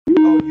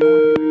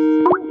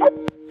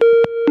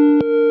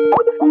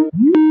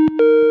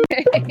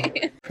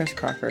Chris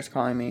Crocker's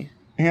calling me.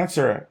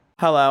 Answer it.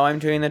 Hello, I'm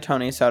doing the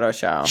Tony Soto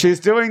show. She's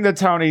doing the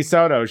Tony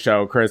Soto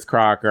show, Chris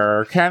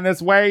Crocker. Can this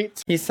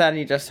wait? He said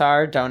he just saw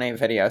our donate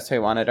video, so he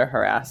wanted to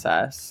harass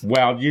us.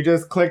 Well, you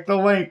just click the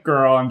link,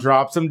 girl, and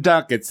drop some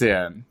ducats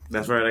in.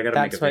 That's right, I gotta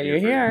make a That's what video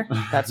you for hear.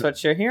 That's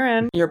what you're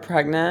hearing. You're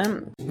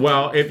pregnant?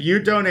 Well, if you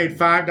donate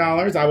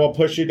 $5, I will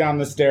push you down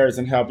the stairs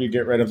and help you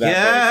get rid of that.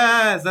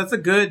 Yes, that's a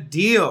good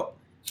deal.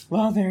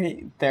 Well, there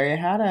you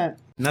had it.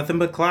 Nothing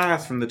but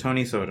class from the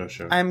Tony Soto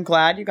show. I'm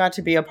glad you got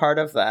to be a part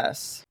of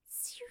this.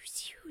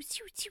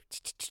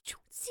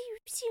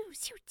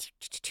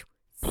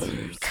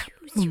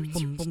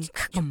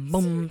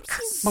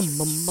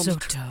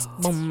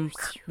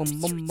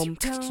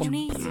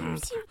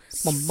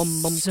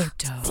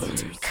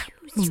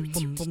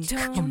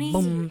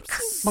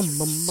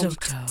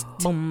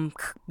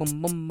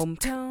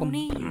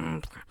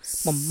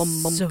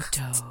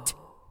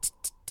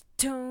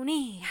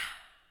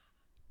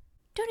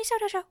 Tony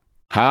Soto Show.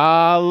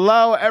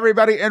 Hello,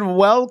 everybody, and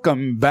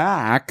welcome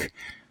back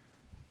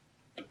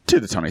to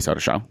the Tony Soto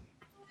Show.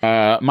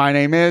 My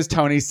name is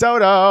Tony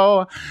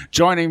Soto.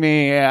 Joining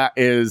me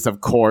is,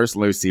 of course,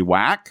 Lucy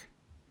Wack.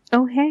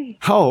 Oh, hey.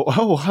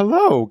 Oh,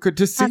 hello. Good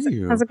to see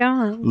you. How's it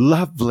going?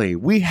 Lovely.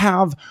 We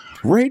have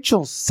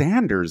Rachel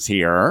Sanders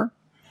here.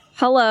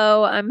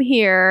 Hello, I'm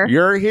here.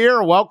 You're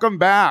here. Welcome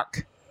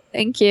back.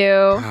 Thank you.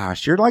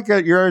 Gosh, you're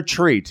a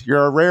treat.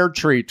 You're a rare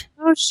treat.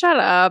 Oh, shut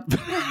up.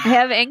 I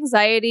have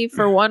anxiety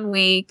for 1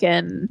 week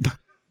and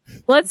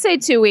let's say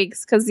 2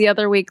 weeks because the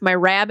other week my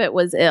rabbit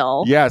was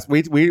ill. Yes,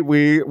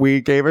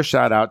 we gave a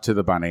shout out to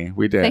the bunny.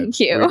 We did. Thank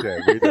you.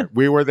 We did.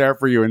 We were there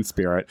for you in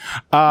spirit.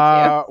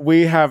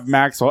 We have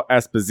Maxwell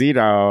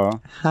Esposito.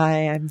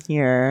 Hi, I'm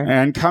here.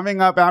 And coming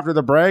up after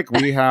the break,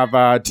 we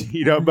have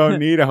Tito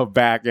Bonito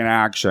back in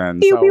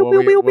action. So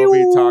we'll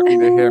be talking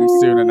to him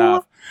soon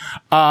enough.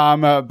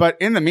 But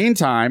in the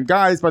meantime,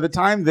 guys, by the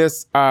time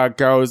this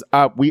goes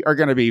up, we are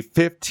going to be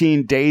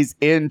 15 days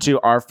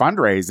into our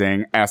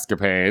fundraising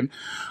escapade,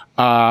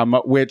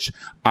 which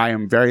I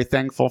am very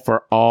thankful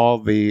for all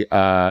the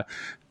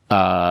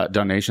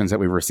donations that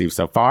we've received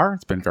so far.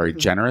 It's been very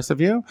generous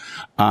of you.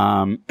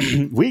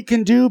 We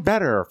can do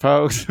better,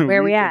 folks.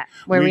 Where we at?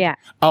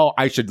 Oh,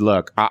 I should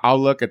look. I'll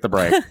look at the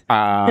break.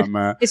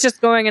 It's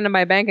just going into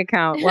my bank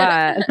account.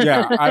 What?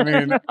 Yeah, I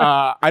mean,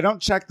 I don't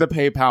check the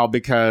PayPal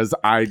because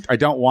I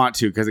don't want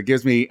to because it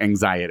gives me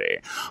anxiety.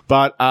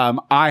 But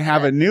I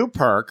have a new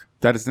perk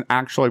that is an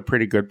actually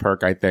pretty good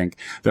perk, I think,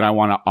 that I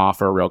want to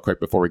offer real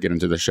quick before we get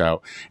into the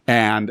show.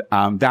 And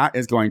that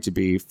is going to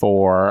be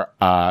for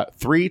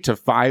 $300 to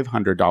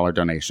 $500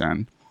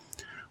 donation.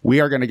 We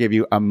are going to give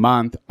you a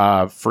month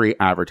of free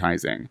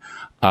advertising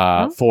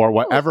for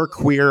whatever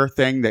queer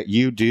thing that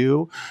you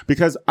do.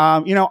 Because,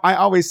 I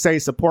always say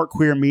support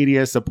queer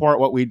media, support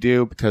what we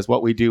do, because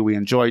what we do, we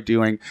enjoy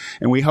doing.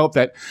 And we hope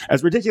that,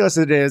 as ridiculous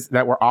as it is,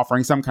 that we're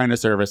offering some kind of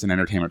service and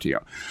entertainment to you.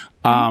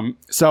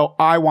 So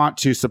I want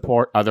to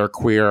support other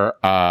queer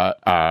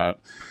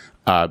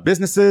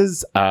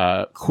businesses,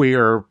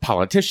 queer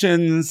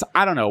politicians.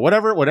 I don't know,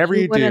 whatever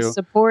you do. You want to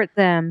support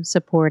them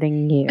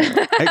supporting you.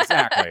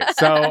 Exactly.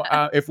 So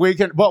if we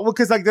can,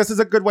 because this is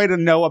a good way to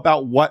know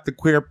about what the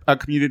queer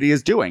community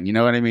is doing. You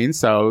know what I mean?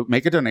 So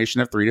make a donation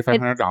of $300 to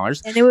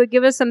 $500, and it would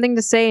give us something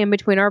to say in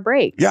between our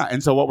breaks. Yeah.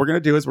 And so what we're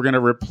going to do is we're going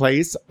to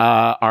replace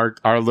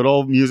our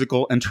little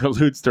musical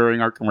interludes during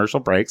our commercial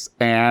breaks,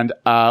 and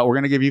we're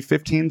going to give you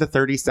 15 to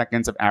 30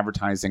 seconds of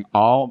advertising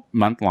all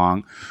month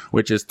long,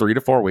 which is 3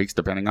 to 4 weeks,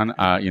 depending on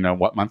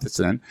what month it's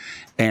in.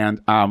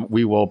 And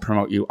we will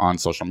promote you on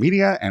social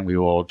media, and we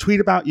will tweet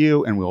about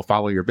you, and we will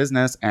follow your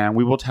business, and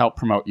we will help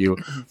promote you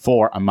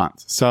for a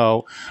month.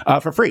 So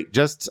for free,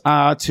 just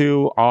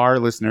to our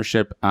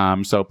listenership.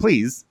 So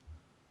please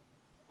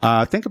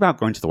think about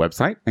going to the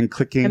website and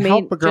clicking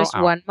Help a Girl just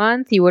Out. 1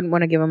 month? You wouldn't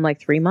want to give them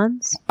like 3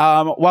 months?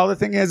 Well, the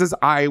thing is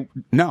I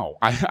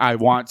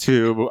want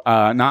to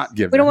not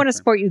give. We don't want to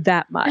support you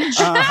that much.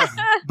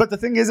 But the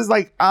thing is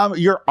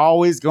you're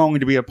always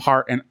going to be a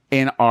part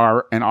in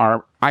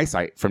our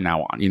eyesight from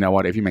now on. You know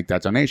what? If you make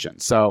that donation.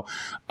 So,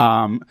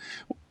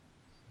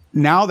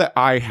 now that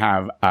I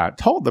have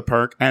told the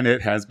perk and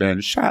it has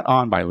been shat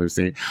on by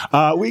Lucy,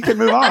 we can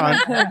move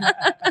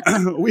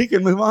on. We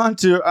can move on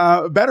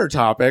to better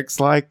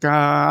topics like,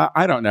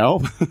 I don't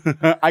know.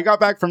 I got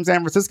back from San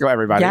Francisco,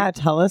 everybody. Yeah,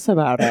 tell us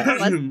about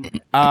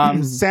it.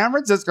 San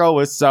Francisco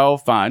was so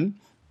fun.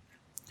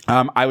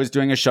 I was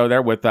doing a show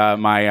there with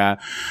my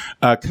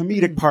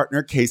comedic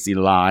partner, Casey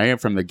Lai,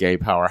 from the Gay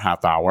Power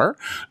Half Hour.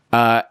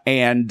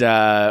 And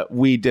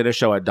we did a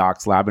show at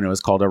Doc's Lab, and it was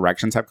called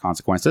Erections Have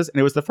Consequences. And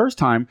it was the first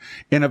time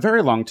in a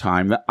very long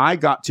time that I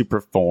got to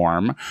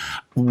perform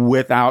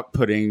without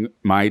putting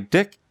my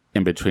dick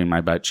in between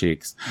my butt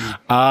cheeks.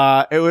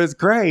 It was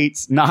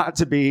great not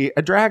to be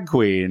a drag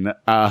queen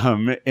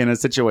in a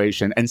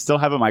situation and still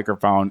have a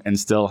microphone and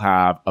still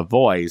have a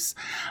voice.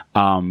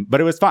 But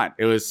it was fun.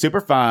 It was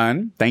super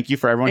fun. Thank you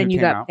for everyone And who you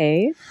came got out.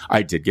 paid?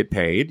 I did get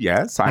paid.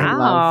 Yes. I Wow.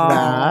 love that.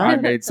 I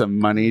made some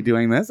money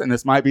doing this. And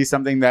this might be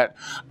something that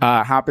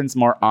happens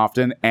more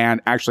often.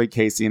 And actually,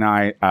 Casey and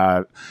I,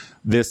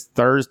 this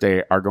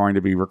Thursday are going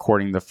to be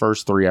recording the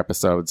first 3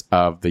 episodes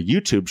of the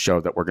YouTube show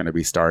that we're going to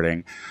be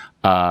starting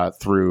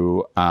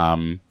through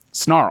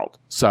Snarled.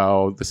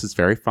 So this is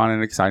very fun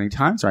and exciting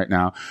times right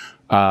now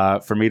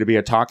for me to be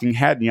a talking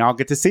head and y'all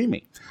get to see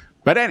me.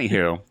 But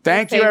anywho,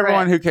 thank you favorite.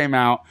 everyone who came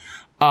out.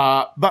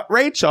 But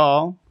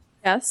Rachel,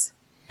 Yes.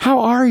 how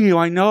are you?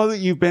 I know that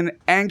you've been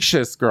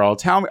anxious, girl.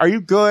 Tell me, are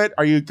you good?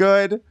 Are you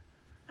good?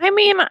 I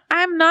mean,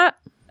 I'm not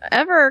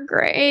ever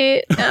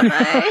great, am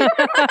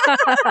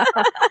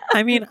I?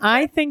 I mean,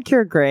 I think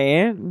you're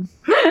great.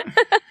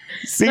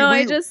 See, No, we-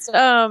 I just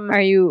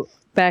Are you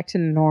back to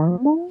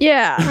normal?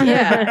 yeah.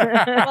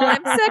 Well,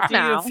 I'm sick Do you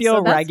now. feel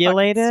so that's fucking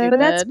regulated? But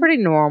that's stupid. pretty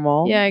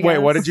normal. Yeah. I wait,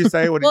 what guess. did you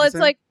say? What did Well, you it's say?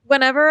 like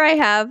whenever I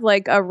have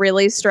like a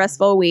really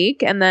stressful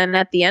week and then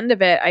at the end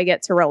of it I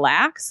get to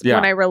relax. Yeah.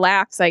 When I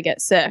relax, I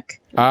get sick.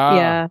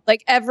 Yeah.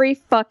 Like every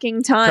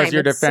fucking time. Because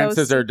your It's so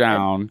defenses are stupid.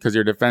 down. Because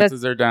your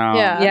defenses are down.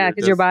 Yeah. Yeah,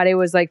 because your body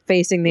was like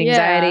facing the Yeah.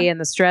 anxiety and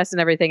the stress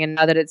and everything, and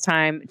now that it's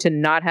time to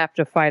not have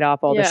to fight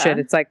off all the Yeah. shit,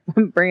 it's like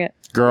bring it.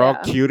 Girl,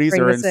 Yeah. cuties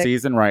Bring are the in sick.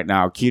 season right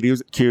now.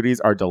 Cuties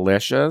are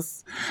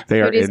delicious.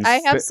 They are Cuties, in. I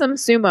have some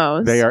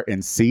sumos. They are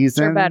in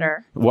season. They're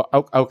better. Well,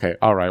 okay,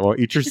 all right. Well,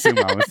 eat your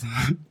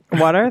sumos.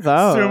 What are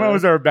those?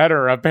 Sumos are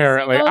better,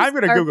 apparently. Those I'm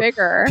gonna are Google.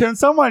 bigger. Can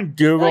someone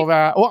Google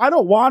that? Well, I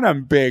don't want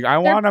them big. I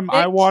want them.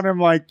 I big. want them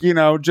like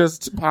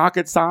just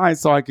pocket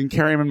size, so I can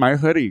carry them in my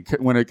hoodie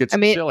when it gets I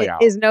mean, chilly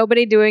out. is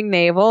nobody doing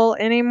navel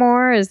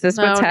anymore? Is this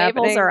No, what's navels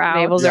happening? are out.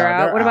 Navels Yeah, are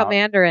out. they're What about out.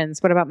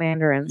 mandarins? What about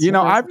mandarins?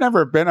 I've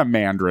never been a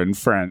Mandarin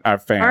fan.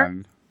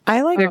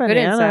 I like They're good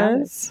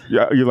bananas.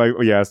 Yeah, you like?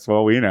 Yes.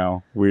 Well, we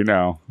know. We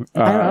know.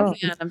 I'm Oh. a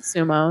fan of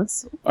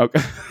sumos. Okay.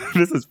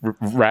 This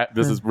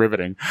is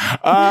riveting.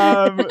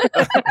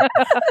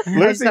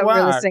 Lucy, so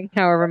Wack. listing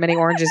however many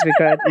oranges we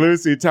could.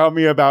 Lucy, tell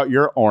me about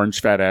your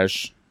orange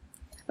fetish.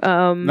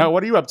 No,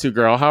 what are you up to,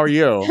 girl? How are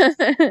you?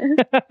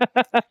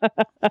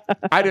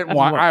 I didn't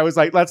want. I was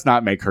like, let's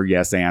not make her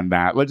yes and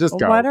that. Let's just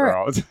go, What are-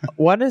 girl.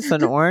 What is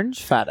an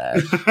orange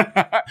fetish?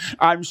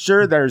 I'm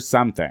sure there's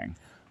something.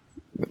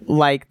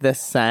 Like the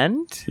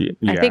scent?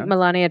 I think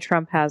Melania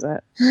Trump has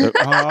it.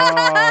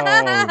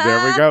 Oh,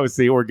 there we go.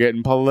 See, we're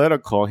getting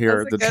political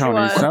here That's at the a good Tony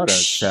one. Soda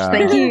Show.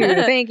 Thank you,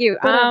 thank you.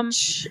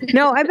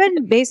 No, I've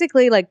been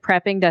basically like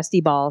prepping Dusty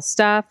Ball's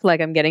stuff.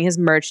 Like I'm getting his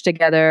merch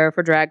together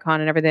for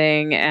DragCon and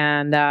everything,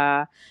 and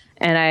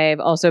I've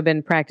also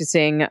been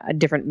practicing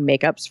different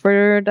makeups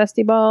for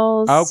Dusty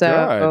Balls. Oh,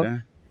 so,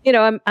 good.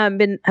 I've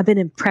been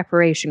in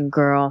preparation,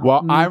 girl.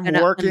 Well, I'm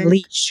gonna working-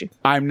 unleash.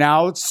 I'm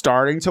now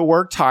starting to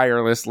work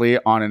tirelessly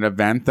on an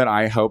event that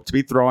I hope to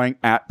be throwing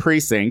at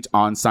Precinct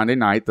on Sunday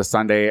night, the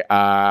Sunday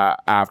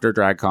after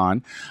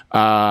DragCon.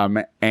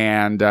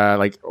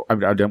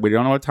 We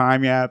don't know what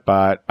time yet,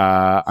 but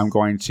I'm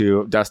going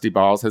to. Dusty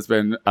Balls has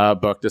been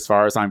booked as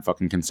far as I'm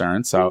fucking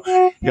concerned, so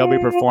he'll be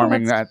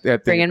performing at the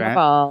Bring in the event.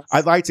 balls.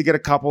 I'd like to get a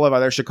couple of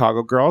other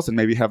Chicago girls and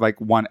maybe have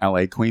like one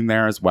LA queen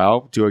there as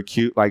well. Do a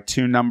cute like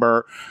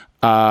 2-number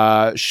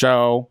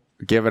show.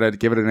 Give it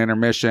an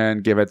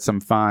intermission. Give it some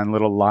fun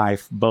little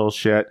life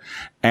bullshit,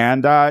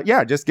 and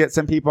just get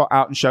some people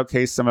out and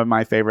showcase some of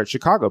my favorite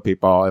Chicago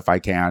people if I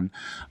can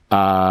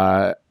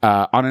on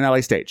an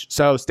LA stage.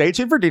 So stay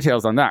tuned for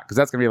details on that because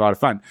that's gonna be a lot of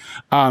fun.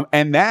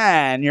 And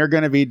then you're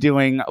gonna be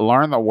doing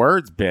Learn the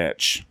Words,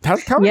 bitch.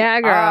 That's coming. Yeah,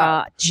 girl,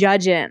 up.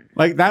 judging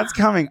Like that's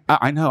coming.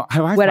 I know.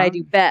 what I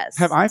do best.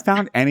 Have I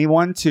found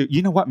anyone to?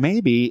 You know what?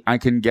 Maybe I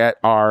can get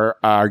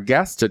our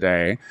guest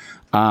today.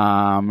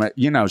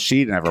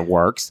 She never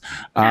works.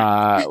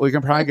 We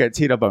can probably get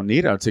Tito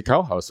Bonito to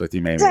co-host with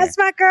you. Maybe. That's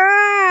my girl.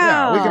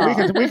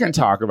 Yeah, we can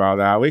talk about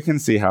that. We can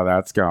see how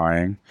that's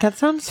going. That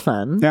sounds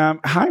fun.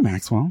 Hi,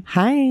 Maxwell.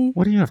 Hi.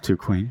 What are you up to,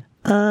 Queen?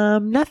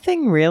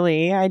 Nothing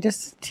really. I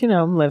just,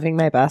 I'm living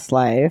my best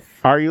life.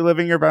 Are you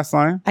living your best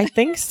life? I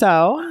think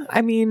so.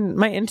 I mean,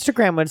 my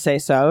Instagram would say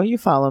so. You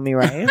follow me,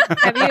 right?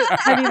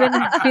 Have you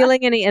been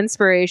feeling any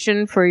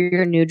inspiration for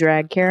your new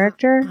drag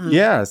character?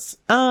 Yes.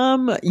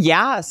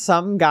 Yeah,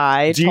 some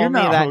guy Do you told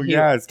me know? that he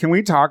Yes. Can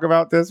we talk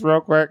about this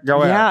real quick? Go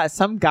ahead. Yeah,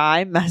 some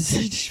guy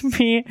messaged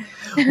me.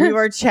 We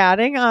were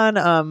chatting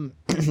on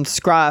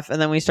Scruff, and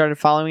then we started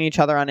following each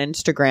other on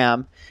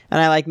Instagram. And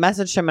I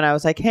messaged him, and I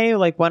was like, "Hey,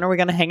 when are we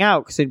going to hang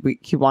out?" Because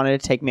he wanted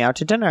to take me out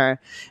to dinner.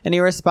 And he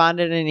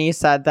responded, and he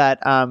said that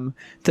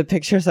the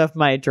pictures of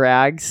my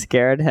drag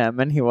scared him,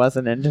 and he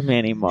wasn't into me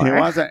anymore. He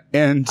wasn't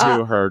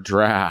into her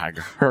drag,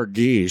 her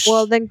geesh.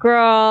 Well, then,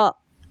 girl,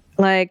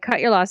 Like, cut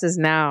your losses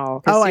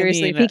now. 'Cause Oh, I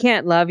seriously, mean- if he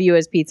can't love you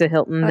as Pizza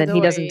Hilton, then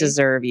he doesn't Adoy.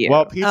 deserve you.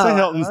 Well, Pizza Oh.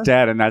 Hilton's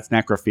dead, and that's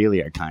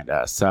necrophilia, kind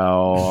of.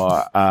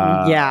 So,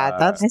 Yeah,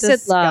 that's I said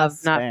love,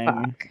 not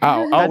disgusting.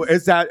 fuck. Oh,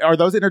 is that? Are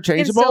those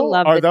interchangeable? still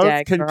love Are the those?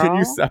 dead Can you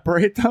girl.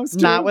 separate those?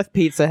 Two? Not with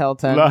Pizza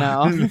Hilton. Lo-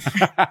 No.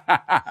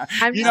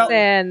 I'm You just know,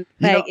 saying,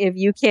 you like, know- if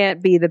you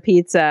can't be the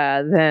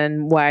pizza,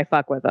 then why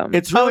fuck with them?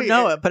 It's Oh really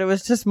no, but it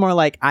was just more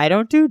like I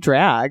don't do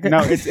drag.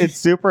 no, it's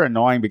super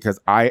annoying because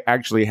I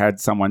actually had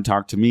someone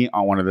talk to me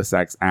on one of the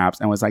sex apps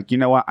and was like, you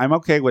know what, I'm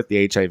okay with the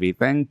HIV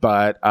thing,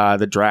 but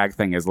the drag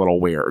thing is a little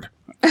weird.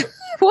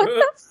 What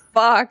the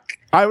fuck?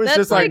 I was That's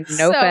just like, no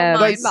so fab.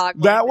 like,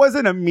 mind-boggling. that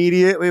wasn't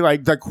immediately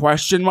like the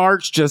question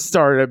marks just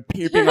started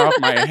peeping off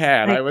my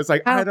head. I was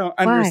like, I How? don't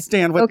Why?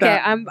 understand what Okay,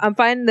 that. I'm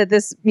fine that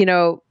this,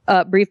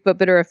 brief but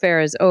bitter affair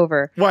is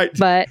over. What?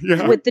 But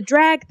Yeah. with the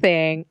drag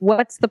thing,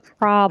 what's the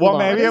problem? Well,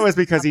 maybe it was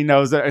because he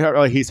knows that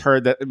or he's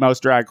heard that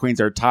most drag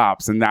queens are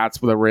tops, and that's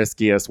the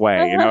riskiest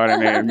way. You know what I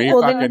mean? Me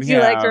Well, fucking then you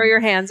like him. throw your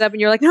hands up and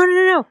you're like,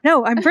 no,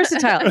 I'm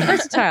versatile. I'm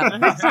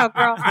versatile,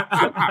 girl.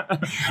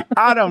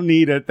 I don't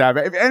need it that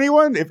bad.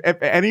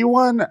 If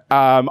anyone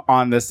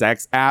on the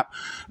sex app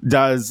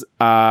does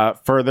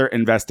further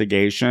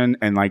investigation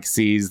and like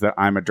sees that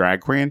I'm a drag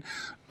queen,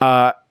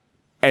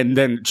 and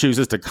then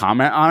chooses to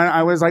comment on it,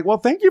 I was like, well,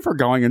 thank you for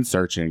going and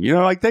searching. You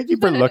know, like thank you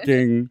for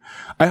looking.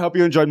 I hope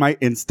you enjoyed my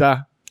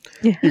Insta.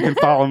 Yeah. You can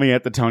follow me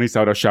at the Tony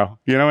Soto Show.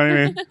 You know what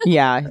I mean?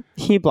 Yeah,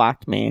 he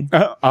blocked me.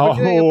 Oh,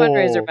 We're doing a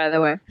fundraiser, by the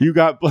way. you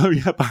got blow.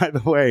 Yeah, by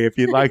the way, if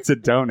you'd like to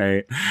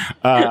donate,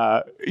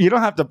 you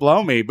don't have to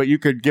blow me, but you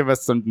could give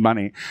us some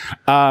money.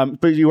 But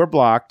you were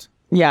blocked.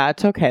 Yeah,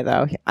 it's okay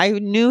though. I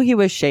knew he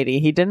was shady.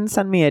 He didn't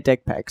send me a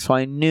dick pic, so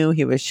I knew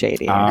he was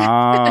shady.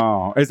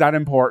 Oh, is that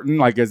important?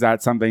 Like, is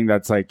that something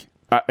that's like,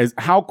 is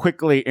how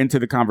quickly into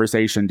the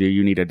conversation do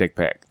you need a dick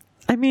pic?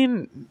 I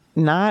mean,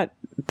 not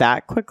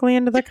that quickly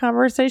into the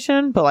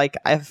conversation, but like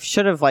I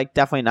should have like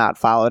definitely not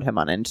followed him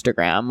on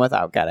Instagram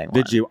without getting one.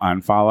 Did you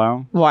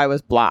unfollow? Well, I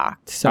was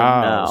blocked, so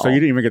no. So you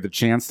didn't even get the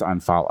chance to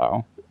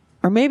unfollow.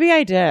 Or maybe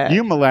I did.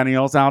 You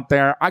millennials out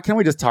there, can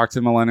we just talk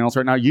to millennials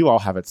right now? You all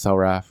have it so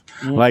rough.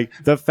 Like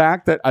the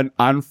fact that an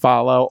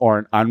unfollow or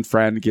an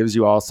unfriend gives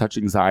you all such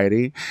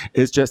anxiety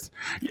is just.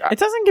 It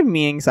doesn't give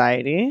me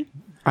anxiety.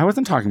 I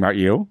wasn't talking about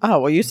you. Oh,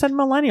 well, you said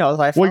millennials. I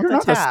Well, felt you're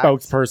not attacked. the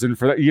spokesperson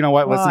for that. You know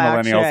what? Well, Listen,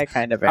 actually, millennials. I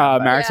kind of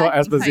am. Maxwell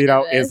Yeah, he Esposito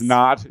kind of is is.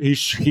 not. He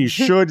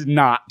should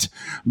not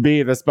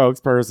be the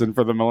spokesperson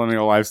for the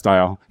millennial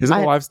lifestyle. Is it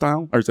a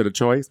lifestyle or is it a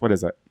choice? What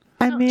is it?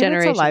 I mean,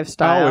 Generation. it's a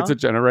lifestyle. Oh, it's a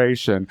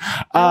generation.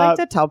 I like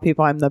to tell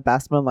people I'm the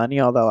best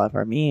millennial they'll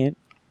ever meet.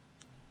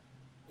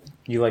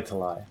 You like to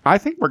lie. I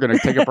think we're going to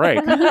take a break.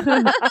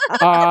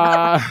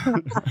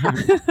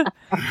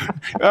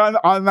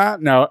 On that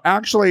note,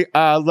 actually,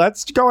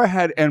 let's go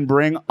ahead and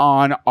bring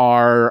on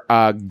our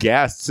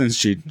guest since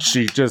she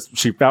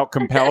felt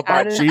compelled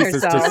by Outed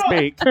Jesus to herself.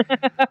 speak.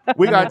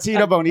 We got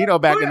Tita Bonito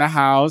back in the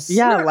house.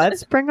 Yeah,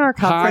 let's bring our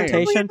Hi.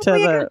 confrontation to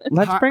the.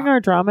 Let's bring our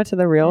drama to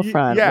the real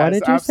front. Yes, what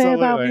did you say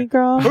about absolutely. me,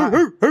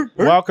 girl?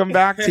 Welcome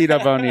back, Tita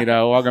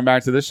Bonito. Welcome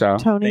back to the show.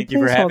 Tony, Thank you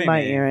for please hold having my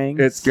me. earrings.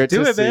 It's good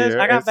Do to it, see bitch. you.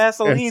 I got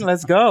Vaseline. it's-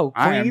 Let's go.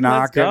 I am Queen, not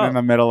let's getting go. in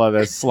the middle of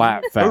this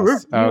slap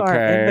fest. You are in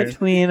Okay.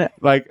 between.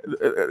 Like,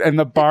 and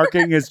the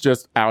barking is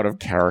just out of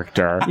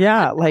character.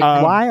 Yeah, like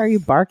why are you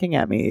barking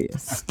at me?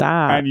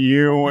 Stop. And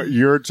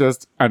you're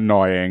just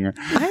annoying.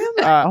 I am.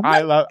 Oh my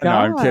I love. No,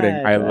 I'm kidding.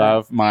 I God.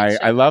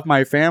 love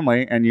my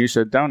family, and you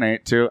should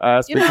donate to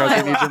us You know because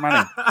I we need your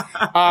money.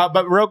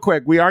 But real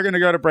quick, we are going to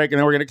go to break, and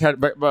then we're going to catch.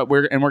 But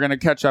we're going to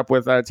catch up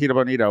with Tita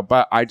Bonito.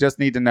 But I just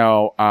need to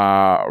know,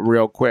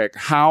 real quick,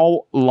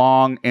 how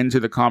long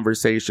into the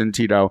conversation,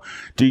 Tito,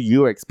 do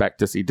you expect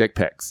to see dick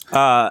pics?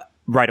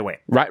 Right away.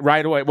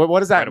 Right away. What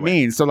does that Right away.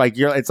 mean? So like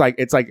it's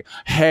like,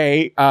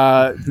 hey,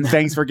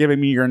 thanks for giving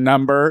me your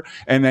number,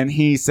 and then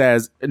he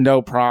says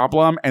no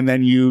problem, and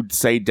then you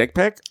say dick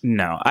pic.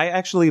 No, I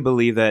actually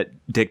believe that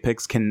dick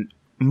pics can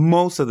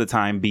most of the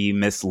time be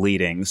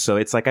misleading. So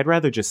it's like I'd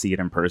rather just see it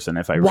in person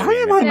if I really Why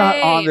am I am not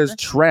on Same. this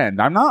trend?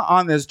 I'm not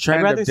on this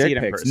trend rather of see dick it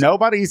in pics. person.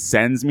 Nobody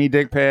sends me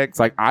dick pics.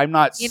 Like I'm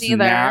not Me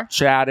neither.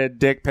 Snapchatted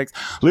dick pics.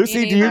 Lucy,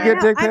 Me do you neither.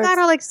 get dick I pics? got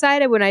all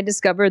excited when I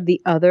discovered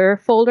the other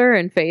folder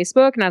in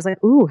Facebook, and I was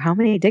like, "Ooh, how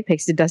many dick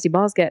pics did Dusty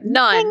Balls get?"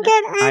 None. Didn't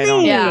get any. I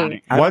don't. Yeah.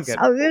 I don't What's- get-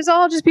 Oh, there's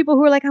all just people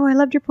who are like, "Oh, I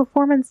loved your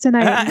performance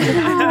tonight."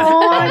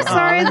 Oh, I'm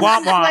sorry. This Womp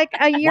is womp. like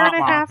a year and a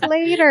Womp womp. half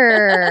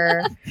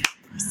later.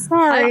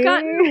 Sorry. I've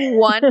gotten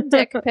one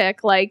dick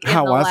pic like in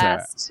How the was it?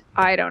 last,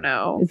 I don't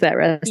know. Is that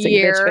resting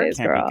Year. bitch face,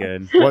 Can't girl? be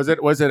good.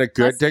 Was it a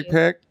good Let's dick see.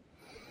 pic?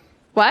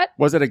 What?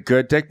 Was it a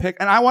good dick pic?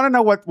 And I want to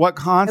know what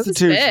constitutes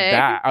big.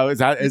 that. Oh, is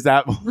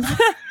that?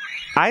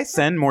 I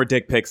send more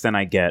dick pics than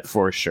I get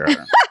for sure.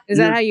 Is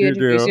that how you You do,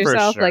 introduce for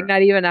yourself? sure. Like,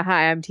 not even a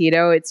hi, I'm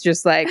Tito. It's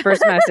just like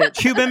first message.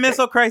 Cuban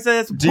Missile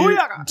Crisis. Do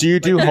you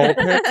do whole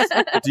pics?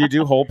 Do you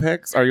do whole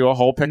pics? Are you a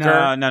whole picker?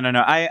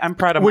 No. I'm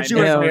proud of Would you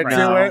my admit right to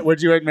now. it?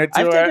 Would you admit to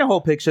I've it? taken a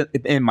whole picture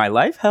in my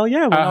life. Hell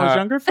yeah. When I Uh-huh. was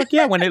younger, fuck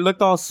yeah. When it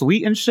looked all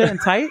sweet and shit and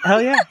tight.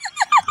 Hell yeah.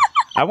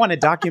 I wanted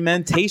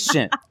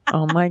documentation.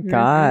 Oh my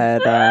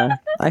God.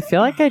 I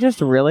feel like I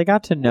just really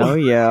got to know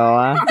you.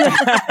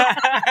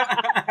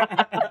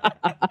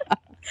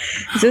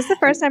 Is this the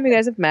first time you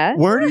guys have met?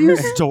 Where do you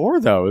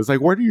store those?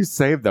 Like, where do you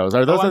save those?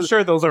 Are those I'm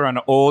sure those are on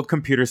an old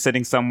computer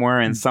sitting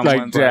somewhere, and like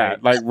someone's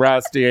dead, like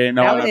rusty? Ain't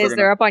no one Nowadays, ever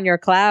they're gonna... up on your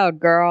cloud,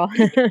 girl.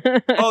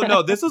 oh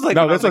no, this was like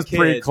No, when I this was a kid.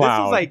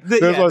 pre-cloud.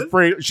 This was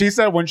pre. She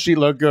said when she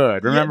looked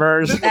good.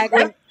 Remember?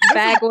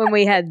 back when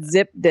we had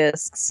zip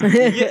discs.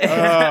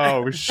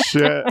 Oh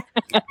shit!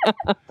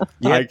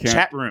 I can't.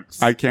 chat rooms.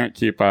 I can't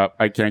keep up.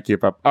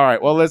 All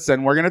right. Well,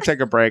 listen, we're going to take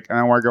a break and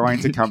then we're going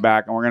to come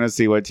back and we're going to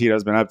see what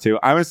Tito's been up to.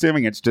 I'm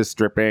assuming it's just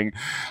stripping,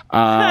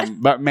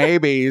 but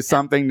maybe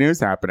something new's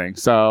happening.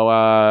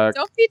 So,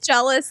 Don't be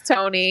jealous,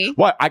 Tony.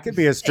 what? I could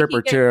be a stripper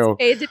He gets too.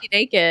 paid to be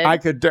naked. I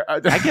could.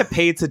 I get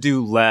paid to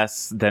do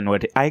less than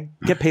what I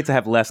get paid to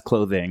have less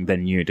clothing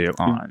than you do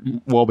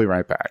on. We'll be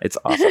right back. It's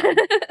awesome.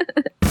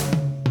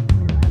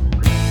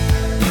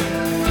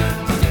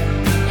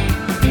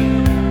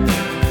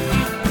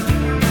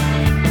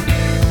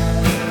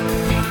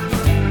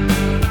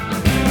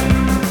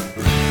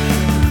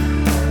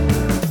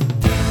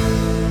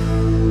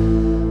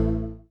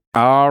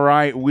 All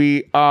right,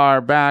 we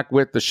are back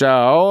with the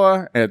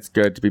show. It's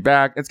good to be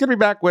back. It's good to be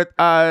back with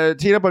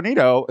Tito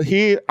Bonito.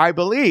 He, I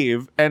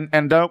believe, and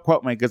don't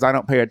quote me because I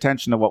don't pay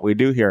attention to what we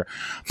do here,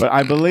 but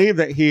I believe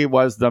that he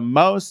was the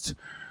most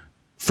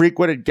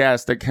frequented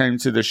guest that came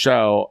to the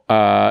show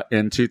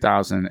in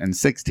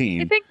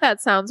 2016. I think that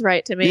sounds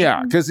right to me.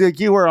 Yeah, because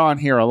you were on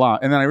here a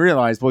lot, and then I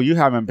realized, well, you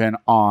haven't been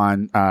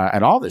on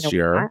at all this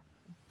year,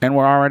 and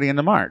we're already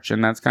into March,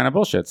 and that's kind of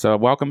bullshit. So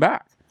welcome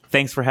back.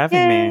 Thanks for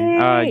having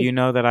me. You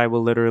know that I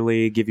will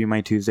literally give you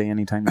my Tuesday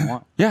anytime you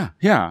want.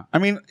 Yeah. I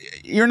mean,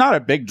 you're not a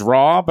big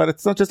draw, but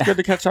it's not just good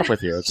to catch up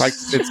with you. It's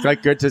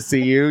like good to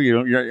see you.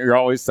 You're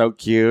always so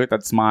cute.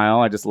 That smile,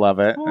 I just love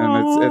it,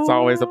 and it's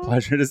always a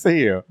pleasure to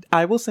see you.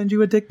 I will send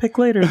you a dick pic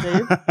later,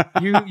 Dave.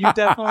 you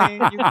definitely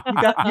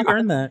you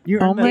earned that. You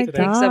earned my that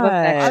today. God.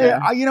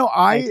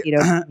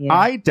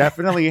 I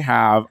definitely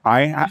have.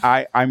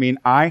 I mean,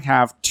 I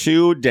have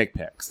 2 dick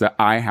pics that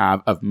I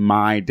have of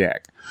my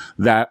dick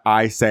that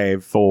I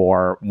save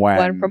for when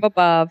One from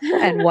above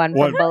and one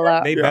from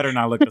below. They better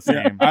not look the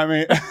same. I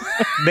mean,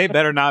 They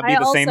better not be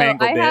the same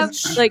angle, I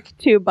bitch. have like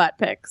 2 butt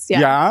pics.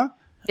 Yeah.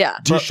 yeah.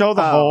 Do you show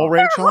the whole,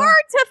 Rachel?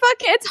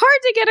 It's hard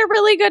to get a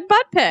really good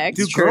butt pic.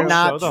 Do True, girls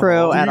not show the true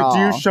whole? at all.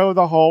 Do you show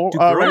the whole,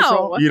 girls-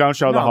 Rachel? No. You don't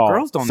show the No, whole.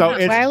 girls don't So do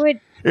it's Why would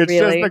it's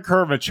really? just the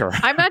curvature.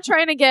 I'm not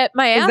trying to get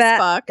my ass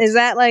fucked. Is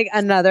that like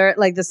another,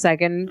 like the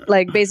second,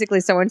 like basically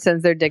someone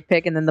sends their dick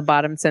pic and then the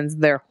bottom sends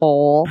their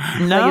whole?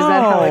 No, Like, is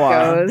that how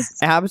it goes?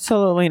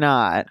 Absolutely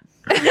not.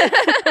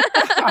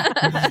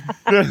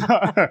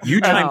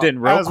 You chimed in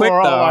real as quick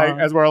we're all though.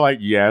 as we're like,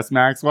 yes,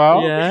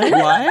 Maxwell. Yeah.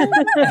 What?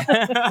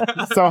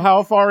 So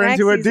how far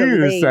into it Maxie's do a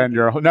you lady. send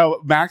your?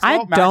 No, Maxwell. I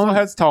Maxwell don't-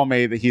 has told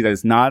me that he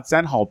does not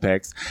send whole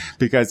pics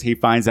because he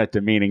finds that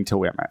demeaning to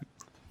women.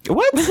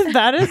 What?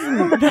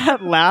 That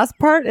last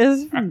part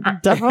is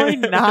definitely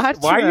not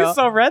Why true. are you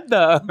so red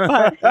though?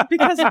 But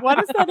because what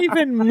does that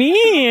even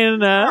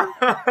mean?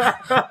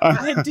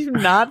 I do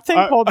not think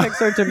whole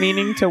pics are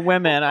demeaning to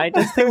women. I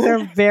just think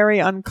they're very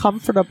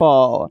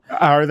uncomfortable.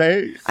 Are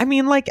they? I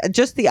mean, like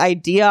just the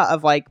idea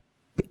of like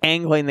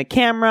angling the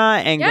camera,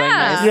 angling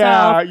Yeah. myself.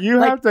 Yeah, you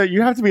like-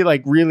 have to be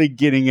like really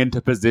getting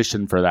into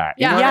position for that.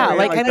 You Yeah. know what Yeah, I mean?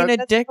 like, I mean, a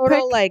That's dick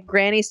total, pic. like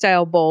granny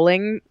style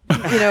bowling,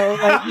 you know,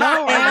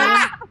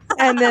 like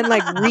and then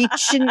like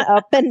reaching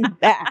up and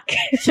back.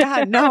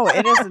 Yeah, no,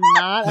 it is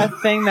not a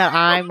thing that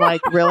I'm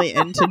like really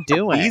into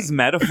doing. These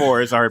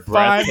metaphors are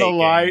find the breathtaking.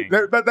 light,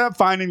 but that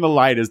finding the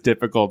light is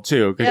difficult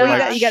too because Yeah, you're you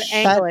like, got- you gotta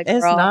angle it, That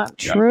is girl. not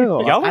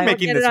true. Y'all are I-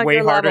 making Get this it on way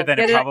your harder level.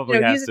 than Get it probably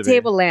you know, has use to a be.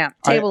 table lamp.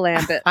 Table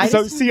lamp it.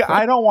 so see,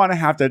 I don't want to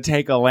have to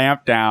take a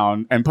lamp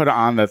down and put it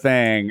on the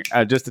thing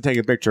just to take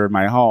a picture of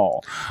my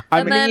hole. I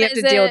And mean, then you have to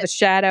is deal it- with the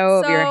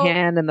shadow of your so-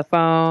 hand and the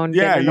phone.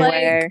 Yeah, getting in you- the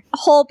Like way.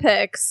 hole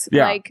pics.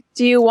 Yeah. Like,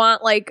 do you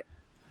want like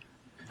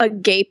a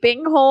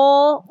gaping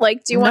hole?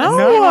 Like, do you want No.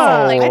 to see no,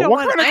 like, I don't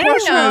what want- kind of I don't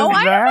question know. is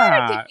I don't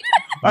that?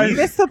 I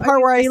missed the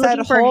part where Are I you said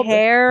looking for whole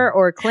hair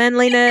or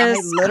cleanliness?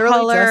 I literally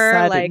color, just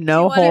said like,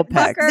 no you want whole it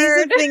pics. puckered? These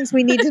are things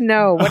we need to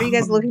know. What are you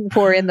guys looking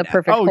for in the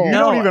perfect Oh, hole? you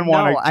don't even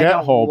want to I get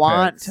don't whole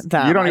want pics.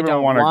 them. You don't I even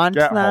don't want to want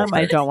get them. whole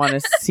I pics. don't want to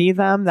see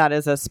them. That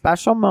is a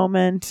special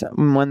moment.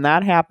 When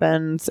that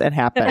happens, it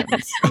happens.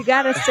 You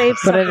gotta save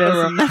But it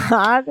something. is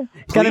not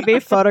going to be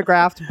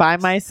photographed by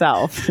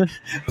myself.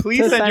 Please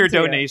to send send your to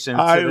you. donations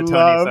I to the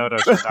love-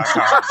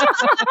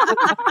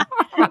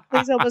 TonySotoShow.com.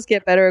 Please help us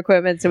get better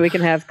equipment so we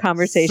can have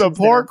conversations.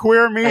 Support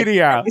queer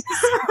media.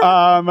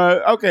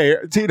 Okay,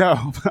 Tito.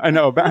 I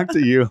know. Back to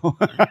you.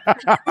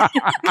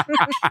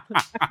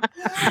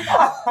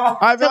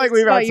 I feel like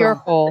we've had your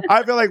some. hole.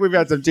 I feel like we've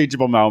had some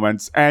teachable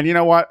moments, and you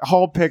know what?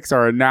 Hole picks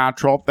are a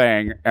natural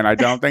thing, and I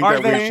don't think Are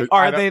that we they? should.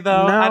 Are they though?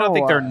 I don't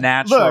think they're No.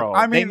 natural. Look,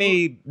 I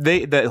mean-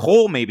 the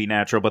hole may be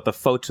natural, but the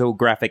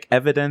photographic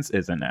evidence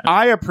isn't natural.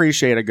 I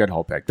appreciate a good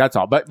hole pick. That's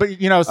all. But so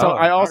Oh,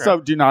 I also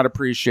do not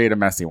appreciate a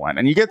messy one.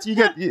 And you get but You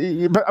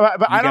I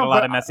get don't a lot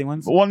but- of messy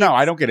ones. Well, no,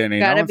 I don't get any.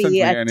 No Gotta one sends be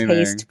me a anything.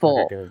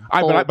 tasteful. Okay,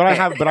 good.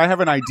 But I have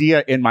an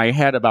idea in my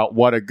head about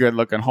what a good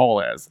looking hole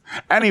is.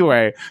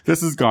 Anyway,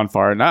 this has gone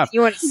far enough.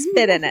 You want to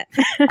spit in it.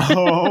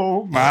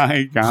 Oh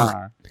my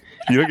god.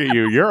 Look at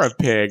you. You're a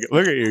pig.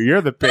 Look at you.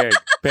 You're the pig.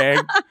 Pig.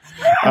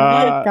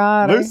 my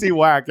God. Lucy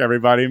Wack,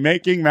 everybody,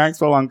 making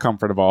Maxwell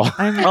uncomfortable.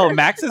 Oh,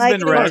 Max has Like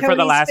been red for the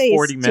Tony's last face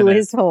 40 to minutes.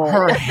 his hole.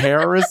 Her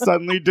hair is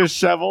suddenly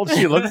disheveled.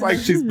 She looks like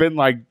she's been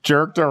like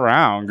jerked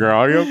around, girl.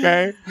 Are you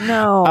okay?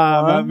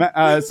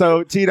 No.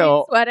 So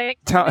Tito, Sweating.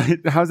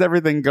 how's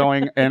everything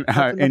going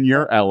in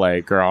your LA,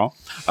 girl?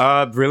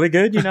 Really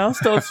good,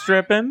 still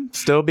stripping,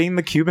 still being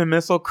the Cuban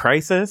Missile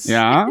Crisis.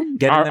 Yeah.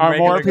 Getting them Are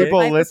more regular people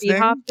Apply for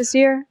listening? BHOF this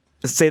year?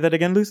 Say that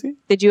again, Lucy.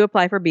 Did you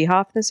apply for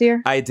BHOF this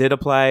year? I did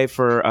apply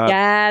for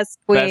Yes,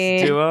 queen.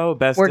 Best Duo.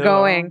 We're Duo.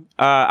 going.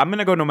 I'm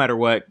gonna go no matter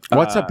what.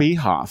 What's a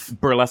Beehoff?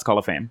 Burlesque Hall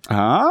of Fame.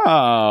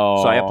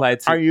 Oh. So I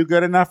applied to- Are you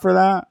good enough for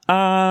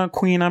that?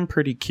 Queen, I'm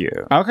pretty cute.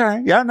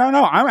 Okay. Yeah, no.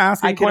 I'm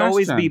asking I could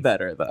always be questions.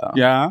 better though.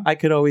 Yeah. I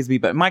could always be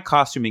better. My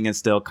costuming is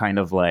still kind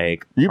of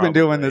like You've been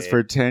doing this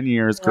probably- for 10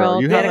 years, girl.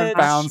 Well, You bitch. haven't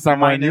found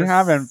someone. You Minus-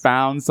 haven't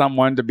found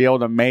someone to be able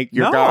to make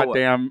your No.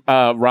 goddamn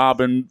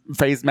Robin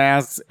face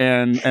masks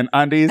and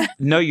undies.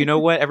 No, you know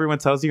what everyone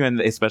tells you,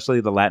 and especially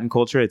the Latin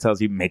culture, it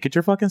tells you make it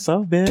your fucking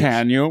self, bitch.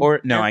 Can you?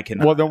 Or no, I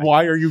cannot. Well, then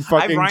why are you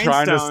fucking I've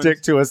trying to rhinestoned-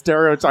 stick to a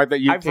stereotype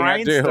that you I've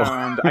can't do?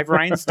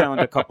 rhinestoned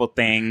a couple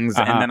things,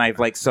 Uh-huh. and then I've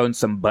like sewn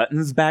some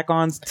buttons back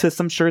on to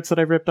some shirts that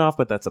I ripped off,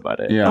 but that's about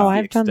it. Yeah. That's Oh, the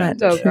I've done that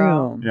extent. So,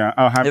 girl. too. Yeah.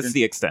 Oh, It's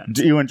the extent.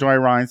 do you enjoy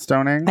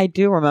rhinestoning? I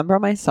do. Remember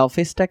my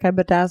selfie stick I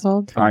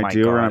bedazzled? Oh I my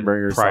do God. remember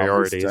your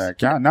Priorities. selfie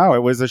stick. Yeah, no, it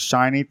was a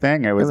shiny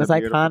thing. It was was a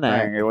beautiful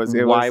iconic. thing. It was.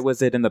 Why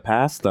was it in the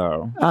past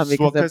though? Because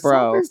well, it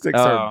broke. selfie sticks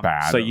are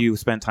bad. So you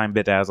spent time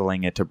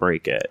bedazzling it to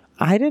break it.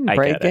 I didn't I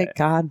break get it. it.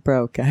 God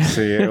broke it.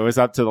 See, it was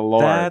up to the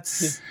Lord.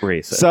 That's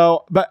racist.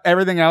 So, but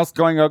everything else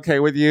going okay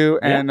with you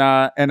and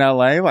in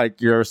LA?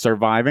 Like you're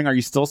surviving? Are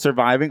you still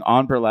surviving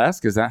on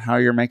burlesque? Is that how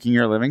you're making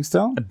your living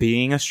still?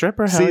 being a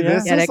stripper, hell See, yeah.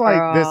 this Get is it, like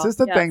girl. this is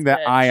the Yes, thing that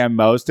bitch. I am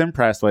most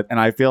impressed with, and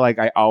I feel like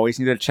I always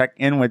need to check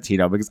in with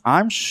Tito because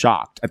I'm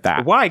shocked at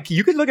that. Why?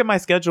 You can look at my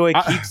schedule. It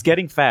keeps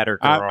getting fatter,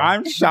 girl.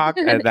 I'm shocked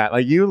at that.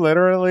 Like you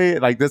literally,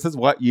 like this is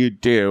what you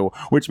do,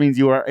 which means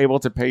you are able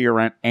to pay your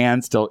rent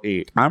and still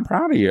eat. I'm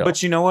proud of you.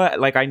 But you know what?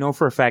 Like, I know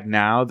for a fact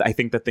now, I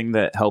think the thing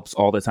that helps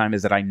all the time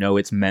is that I know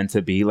it's meant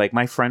to be. Like,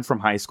 my friend from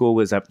high school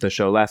was at the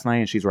show last night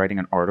and she's writing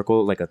an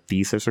article, like a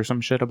thesis or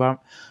some shit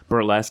about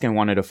burlesque and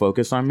wanted to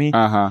focus on me.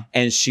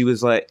 And she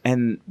was like,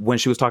 and when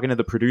she was talking to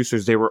the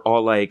producers, they were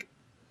all like,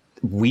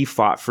 we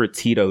fought for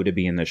Tito to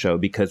be in the show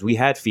because we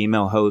had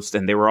female hosts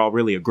and they were all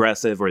really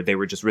aggressive or they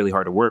were just really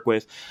hard to work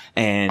with.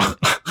 And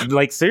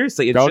like,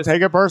 seriously, it's Don't just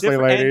take it personally,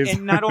 different. ladies.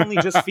 And not only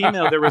just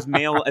female, there was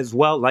male as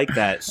well like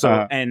that.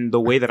 So, and the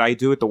way that I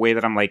do it, the way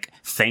that I'm like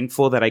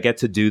thankful that I get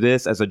to do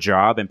this as a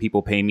job and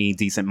people pay me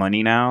decent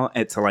money now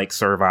and to like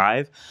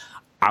survive.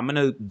 I'm going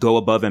to go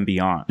above and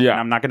beyond. Yeah. And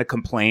I'm not going to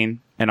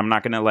complain and I'm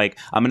not going to like,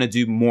 I'm going to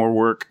do more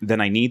work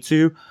than I need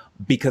to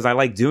because I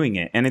like doing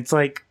it. And it's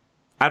like,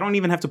 I don't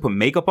even have to put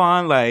makeup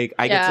on. Like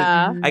I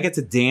get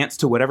to dance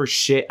to whatever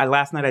shit.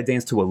 Last night I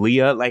danced to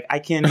Aaliyah. Like I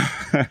can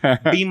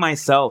be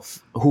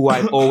myself, who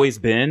I've always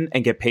been,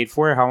 and get paid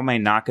for it. How am I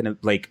not going to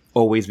like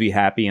always be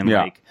happy and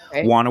like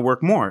want to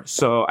work more?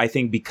 So I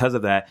think because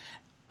of that,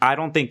 I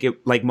don't think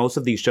it like most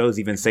of these shows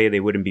even say they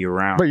wouldn't be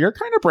around. But you're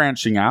kind of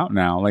branching out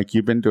now. Like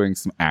you've been doing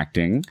some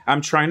acting.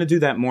 I'm trying to do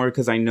that more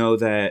because I know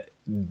that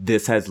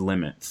this has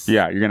limits.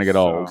 Yeah, you're gonna get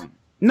old.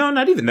 No,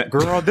 not even that,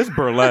 girl. This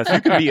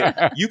burlesque,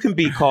 you can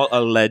be called a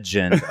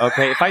legend.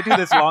 Okay, if I do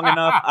this long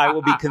enough, I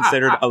will be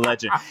considered a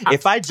legend.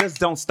 If I just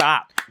don't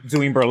stop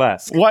doing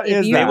burlesque, What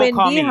If is you that? win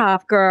Call me.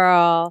 BHOF,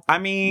 girl, I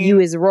mean,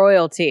 you is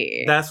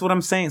royalty. that's what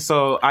I'm saying.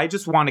 So I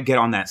just want to get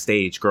on that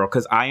stage, girl,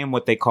 because I am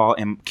what they call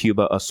in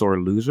Cuba a sore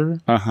loser.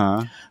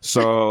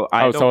 So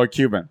So a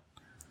Cuban.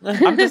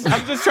 I'm just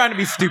trying to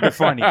be stupid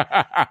funny.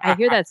 I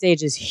hear that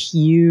stage is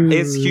huge.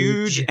 It's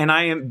huge,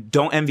 and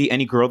don't envy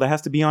any girl that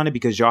has to be on it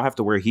because y'all have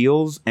to wear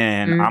heels,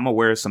 and I'm gonna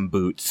wear some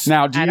boots.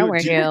 Now, I don't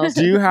wear heels.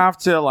 do you have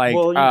to like?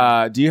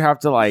 Well, do you have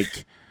to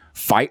like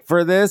fight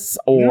for this,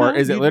 or No,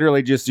 is it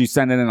literally just you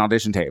send in an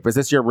audition tape? Is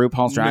this your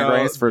RuPaul's Drag No.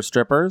 Race for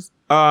strippers?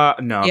 No,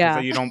 Yeah. so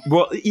you don't.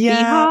 Well,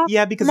 B-Hop?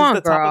 yeah, because Come it's on,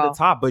 the top girl. of the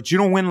top, but you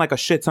don't win like a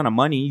shit ton of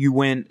money. You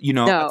win,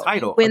 No, a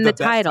title, win the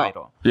best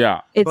title.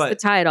 Yeah. It's But- the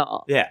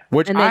title. Yeah.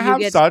 Which And I then you have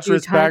get such to do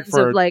respect tons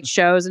for. of like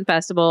shows and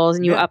festivals,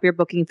 and you Yeah. up your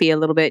booking fee a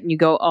little bit, and you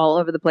go all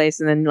over the place,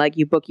 and then like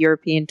you book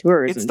European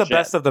tours. It's and the shit.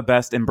 best of the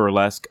best in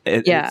burlesque.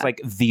 Yeah. It's like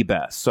the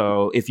best.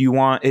 So if you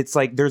want, it's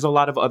like there's a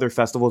lot of other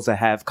festivals that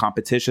have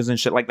competitions and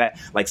shit like that,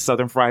 like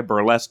Southern Fried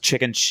Burlesque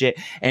Chicken shit.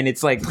 And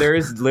it's like there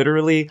is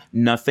literally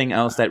nothing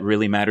else that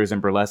really matters in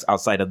burlesque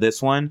outside of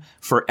this one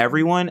for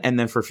everyone. And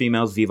then for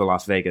females, Viva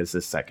Las Vegas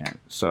is second.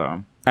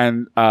 So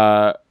and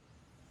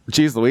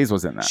Jeez Louise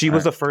was in that. she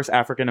was the right? first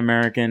African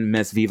American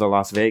Miss Viva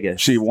Las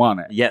Vegas. She won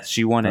it. Yes,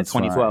 she won That's it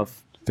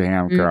 2012.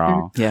 Damn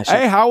girl. Yeah, she-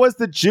 Hey, how was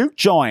the juke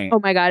joint? Oh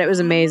my god, it was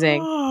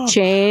amazing.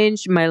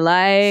 Changed my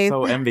life.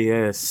 So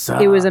envious.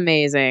 It was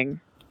amazing.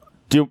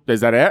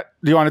 Is that it?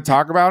 Do you want to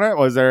talk about it?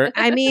 Was there?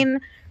 I mean,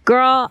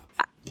 girl,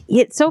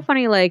 it's so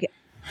funny. Like,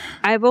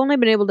 I've only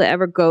been able to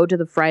ever go to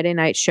the Friday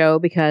night show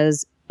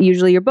because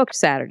usually you're booked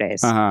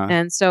Saturdays. Uh-huh.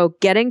 And so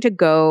getting to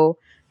go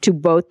to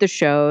both the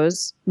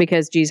shows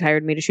because G's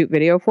hired me to shoot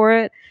video for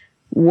it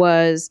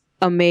was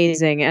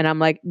amazing. And I'm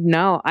like,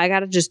 no, I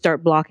got to just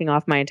start blocking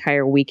off my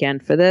entire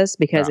weekend for this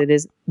because Yeah. it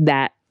is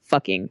that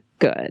fucking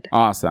good.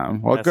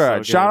 Awesome. Well, That's good. so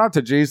good. Shout out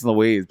to Jeez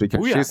Louise because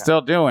Booyaka. she's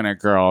still doing it,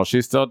 girl.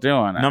 She's still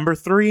doing it. Number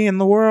 3 in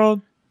the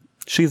world.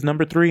 She's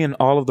number 3 in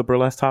all of the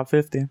burlesque top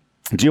 50.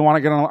 Do you want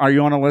to get on? Are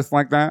you on a list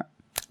like that?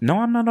 No,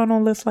 I'm not on a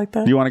list like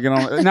that. Do you want to get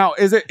on? Now,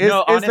 is it is,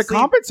 No, is the honestly-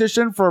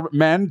 competition for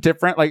men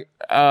different? Like,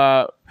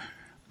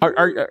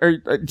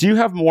 do you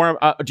have more?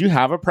 Do you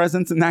have a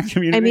presence in that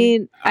community? I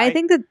mean, I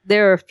think that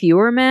there are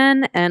fewer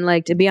men, and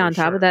like to be on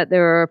top sure. of that,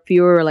 there are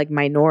fewer like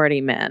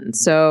minority men.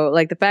 So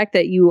like the fact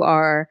that you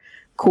are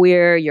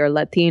queer, you're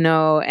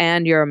Latino,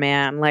 and you're a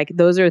man, like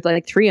those are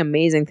like 3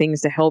 amazing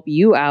things to help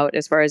you out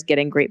as far as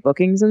getting great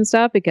bookings and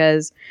stuff.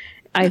 Because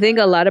I think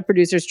a lot of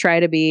producers try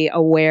to be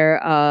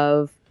aware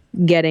of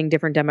getting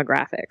different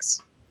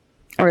demographics,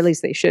 or at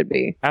least they should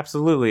be.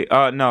 Absolutely.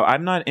 No,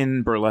 I'm not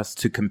in burlesque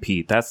to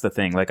compete. That's the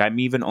thing. Like, I'm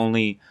even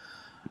only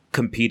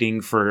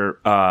competing for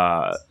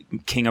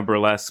King of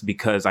Burlesque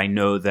because I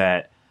know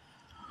that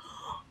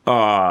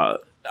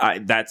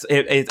that's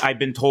it. I've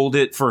been told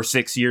it for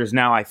 6 years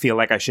now. I feel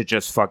like I should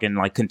just fucking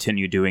like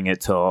continue doing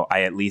it till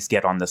I at least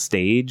get on the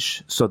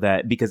stage. So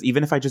that because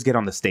even if I just get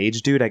on the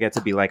stage, dude, I get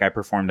to be like I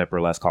performed at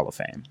Burlesque Hall of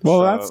Fame. Well,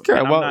 So- that's good.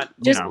 and I'm Well, not,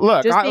 you Just know.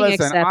 look, just being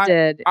listen,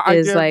 accepted I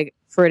is give- like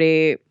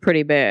pretty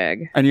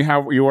big. And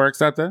you were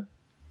accepted?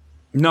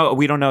 No,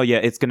 we don't know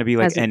yet. It's going to be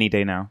like Has it- any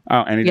day now.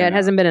 Oh, any Yeah, day it now.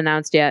 hasn't been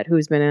announced yet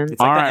who's been in. It's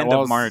like All the right, end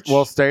well, of March.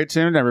 well, stay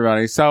tuned,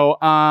 everybody. So,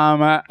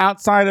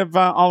 outside of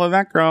all of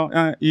that,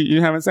 girl,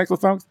 you having sex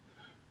with folks?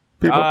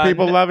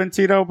 People no. loving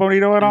Tito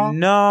Bonito at all?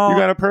 No, You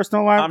got a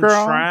personal life, I'm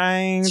girl?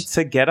 trying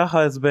to get a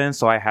husband,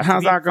 so I have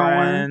How's to be that going?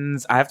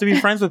 friends. I have to be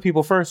friends with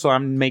people first, so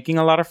I'm making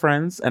a lot of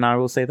friends, and I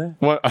will say that.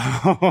 What?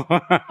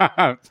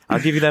 I'll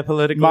give you that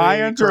politically My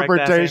correct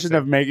interpretation ass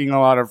of making a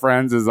lot of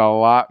friends is a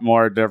lot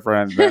more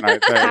different than I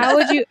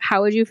think.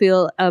 How would you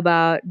feel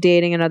about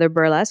dating another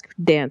burlesque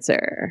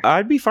dancer?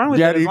 I'd be fine with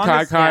Yeah, that. do you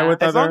kai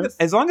with others?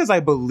 As long as I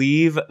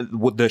believe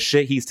the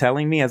shit he's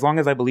telling me, as long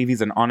as I believe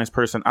he's an honest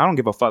person, I don't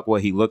give a fuck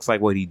what he looks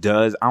like, what he does.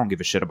 I don't give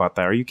a shit about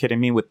that. Are you kidding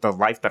me? With the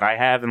life that I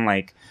have and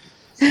like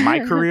my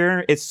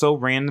career, it's so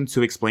random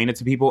to explain it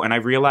to people. And I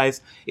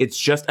realize it's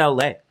just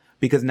LA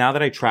because now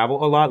that I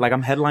travel a lot, like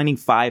I'm headlining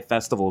 5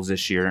 festivals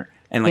this year.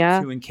 And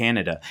like 2 in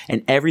Canada.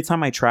 And every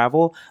time I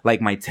travel, like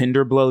my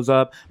Tinder blows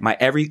up.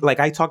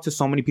 I talk to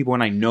so many people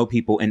and I know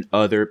people in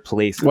other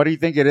places. What do you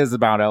think it is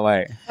about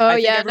LA? Oh I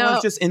think yeah, everyone's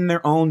no. just in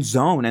their own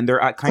zone and they're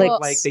kind of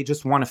Clicks. like they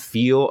just want to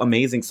feel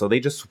amazing. So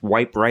they just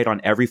swipe right on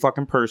every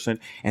fucking person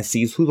and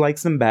sees who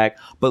likes them back.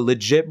 But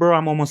legit, bro,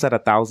 I'm almost at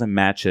 1,000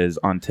 matches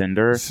on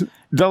Tinder.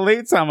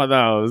 Delete some of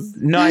those.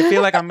 No, I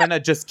feel like I'm gonna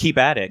just keep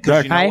at it.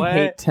 'Cause you know I what?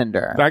 hate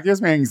Tinder. That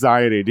gives me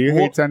anxiety. Do you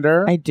hate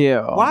Tinder? I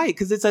do. Why?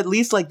 Because it's at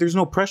least like there's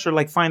no pressure.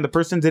 Like, fine, the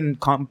person didn't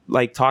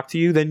talk to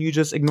you, then you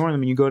just ignore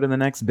them and you go to the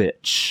next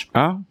bitch.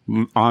 Oh,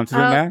 on to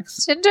the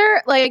next.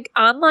 Tinder, like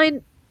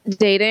online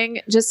dating,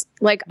 just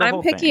like The I'm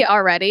whole picky thing.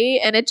 already,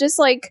 and it just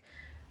like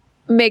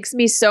makes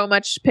me so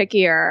much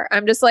pickier.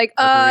 I'm just like,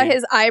 Agreed.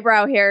 his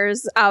eyebrow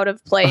hair's out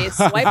of place.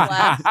 Swipe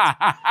left.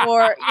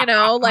 Or,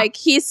 like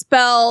he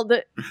spelled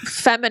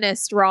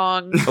feminist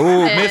wrong. Ooh,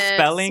 and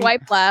misspelling.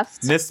 Swipe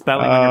left.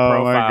 Misspelling on your Oh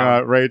profile. my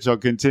God, Rachel,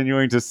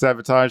 continuing to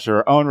sabotage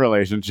her own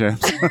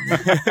relationships.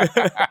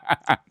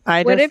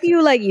 What if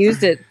you like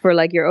used it for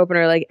like your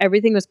opener, like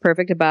everything was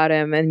perfect about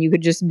him, and you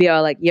could just be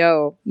all like,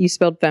 "Yo, you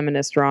spelled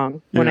feminist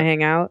wrong." Want to Yeah.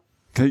 hang out?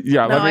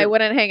 Yeah, No, I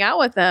wouldn't hang out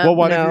with them. Well,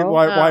 what if No.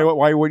 you,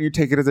 why wouldn't you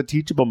take it as a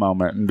teachable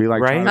moment and be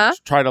like, Right?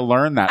 try to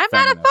learn that? I'm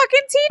not a feminist? fucking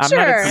I'm teacher.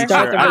 not a teacher.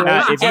 Start the I'm not-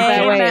 relationship if you that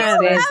can't- way, it Amen.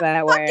 stays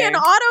that way. Fucking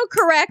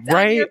autocorrect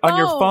Right on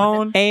your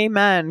phone.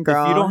 Amen,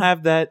 girl. If you don't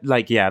have that,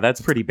 like, yeah, that's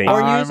pretty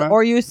basic.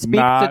 or you speak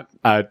Not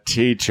a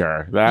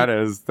teacher.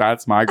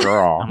 That's my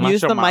girl. I'm not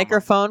use your the mama.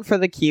 microphone for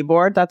the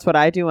keyboard. That's what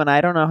I do when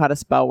I don't know how to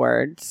spell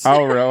words.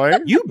 Oh, really?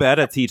 You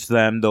better teach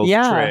them those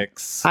Yeah.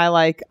 tricks.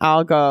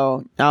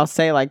 I'll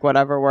say like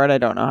whatever word I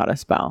don't know how to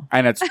spell.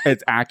 And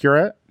it's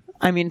accurate.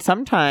 I mean,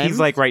 sometimes. He's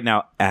like right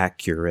now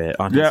accurate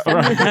on Yeah, his phone.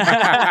 right.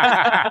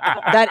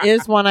 That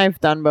is one I've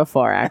done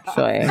before,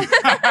 actually.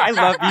 I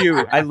love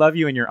you. I love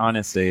you and your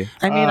honesty.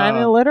 I mean, I'm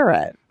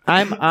illiterate.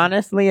 I'm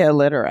honestly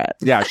illiterate.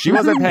 Yeah, she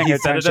wasn't paying He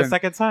said it attention. a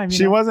second time.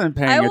 She wasn't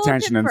I paying will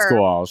attention in confirm.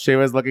 school. She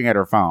was looking at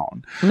her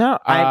phone. No,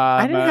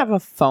 I didn't Um, have a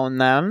phone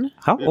then.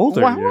 How old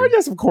are Well, you?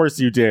 yes, of course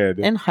you did.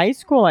 In high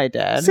school, I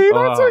did. See,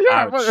 that's Oh,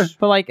 yeah. ouch.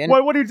 But like, in,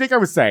 What do you think I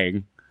was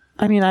saying?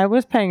 I mean, I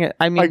was paying it.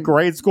 I mean, Like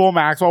grade school,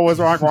 Maxwell was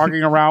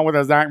walking around with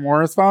a Zach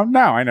Morris phone? No,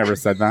 I never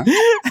said that.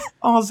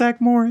 Oh, Zach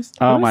Morris.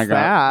 Oh Who's my god.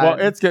 that?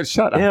 Well, it's good.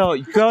 Shut up.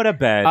 Ew, go to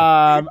bed.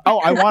 I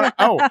want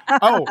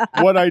to.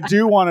 What I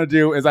do want to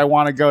do is I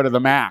want to go to the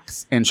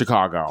Max in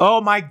Chicago.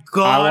 oh my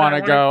god. I want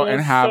to go and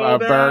have so a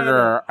bad.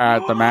 burger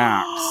at the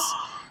Max.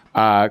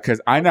 Because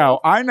I know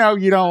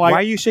you don't like. Why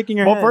are you shaking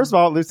your Well, head? first of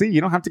all, Lucy,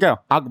 you don't have to go.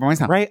 I'll go by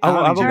myself. right? I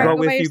don't I need will you to go Go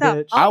with by you, yourself.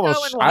 bitch. I I'll will. go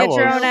and I Get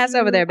your will. own ass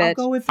over there, I'll bitch.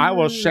 go with I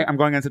will. you. I'm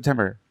going in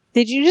September.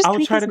 Did you just I will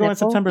tweak try his to go in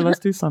nipple? September. Let's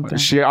do something.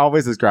 She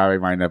always is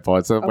grabbing my nipple.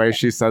 It's the way Okay.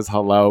 she says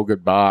hello,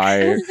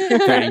 goodbye,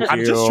 thank you.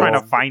 I'm just trying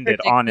to find Her it,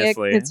 dick pic.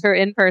 honestly. It's her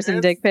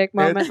in-person dick pic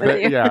moment It's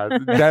with you. yeah,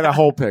 then a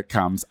whole pic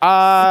comes.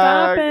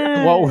 Stop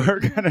it. Well, we're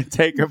gonna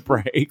take a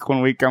break.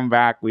 When we come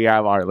back, we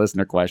have our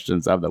listener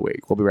questions of the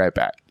week. We'll be right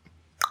back.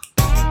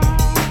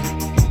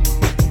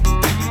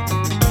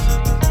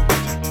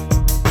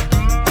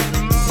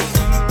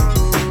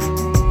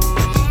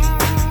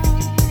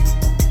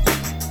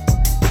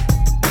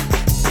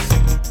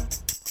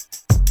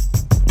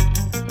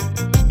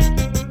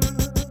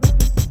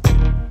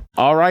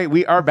 All right,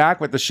 we are back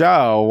with the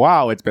show.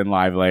 Wow, it's been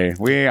lively.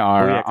 We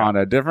are Booyaka. on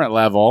a different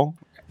level.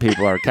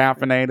 People are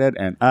caffeinated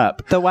and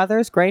up. the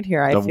weather's great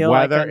here. I The feel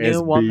like weather a is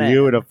new woman.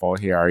 beautiful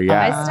here.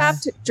 Yeah. I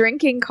stopped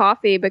drinking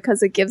coffee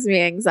because it gives me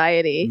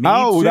anxiety.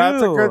 No, Me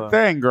that's a too. good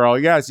thing, girl.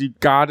 Yes, you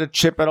gotta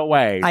chip it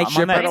away. I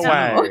Chip on it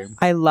that away.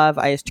 I love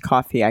iced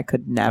coffee. I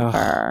could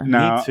never.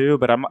 No. Me too,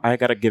 but I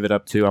gotta give it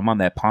up too. I'm on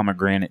that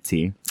pomegranate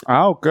tea.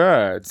 Oh,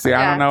 good. See, I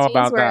Yeah, don't know tea's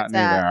about where that it's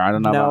neither. at. I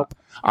don't know. Nope.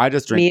 I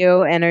just drink.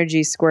 Mio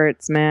energy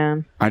squirts,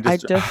 man. I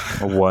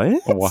just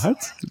What?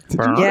 What?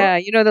 Yeah,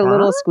 you know the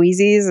little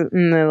squeezies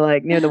in the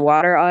like near the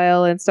water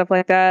aisle and stuff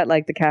like that,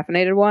 like the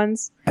caffeinated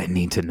ones. I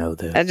need to know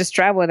this. I just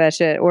travel with that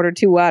shit. Order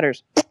 2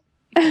 waters,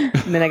 and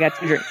then I got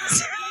 2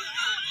 drinks.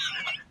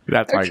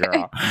 That's my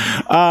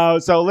girl.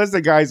 So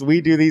listen, guys, we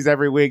do these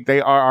every week.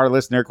 They are our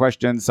listener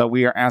questions. So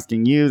we are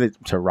asking you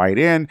to write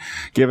in,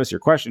 give us your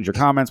questions, your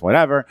comments,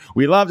 whatever.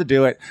 We love to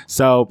do it.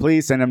 So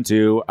please send them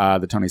to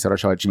the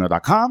TonySotoShow at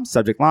gmail.com.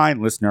 Subject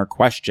line, listener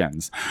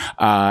questions.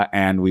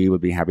 And we would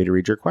be happy to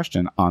read your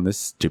question on this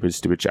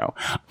stupid show.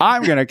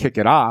 I'm going to kick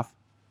it off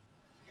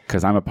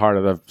because I'm a part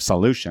of the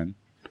solution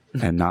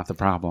and not the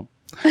problem.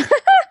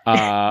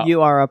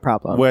 you are a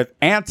problem. With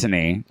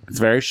Anthony, it's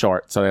very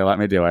short, so they let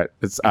me do it.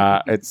 It's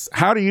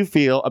how do you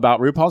feel about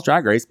RuPaul's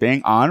Drag Race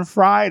being on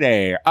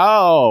Friday?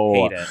 Oh,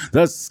 Hate it.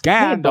 the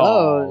scandal.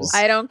 blows.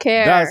 I don't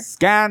care. The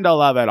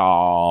scandal of it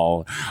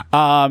all.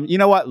 You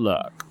know what?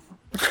 Look.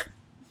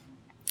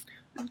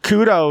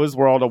 Kudos,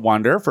 World of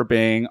Wonder, for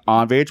being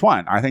on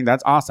VH1. I think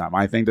that's awesome.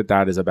 I think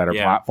that is a better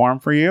Yeah. platform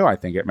for you. I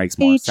think it makes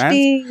more sense.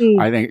 HD.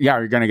 I think, yeah,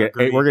 you're gonna get.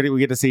 Agreed. We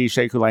get to see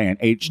Shea Coulee in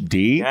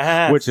HD,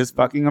 Yes. which is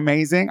fucking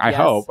amazing. I Yes.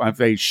 hope if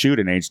they shoot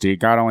in HD,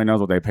 God only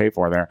knows what they pay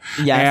for there.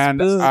 Yes, and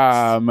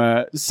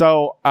boobs.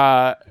 so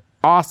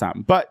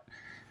awesome. But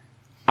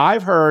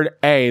I've heard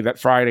that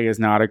Friday is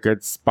not a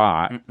good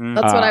spot.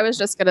 That's what I was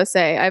just gonna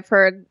say. I've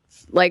heard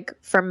like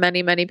from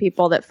many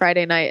people that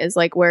Friday night is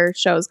like where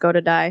shows go to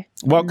die.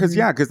 Well, because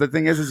the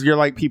thing is you're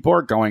like people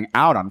are going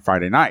out on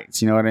Friday nights.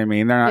 You know what I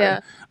mean? They're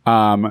not.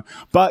 Yeah.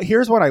 But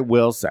here's what I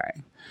will say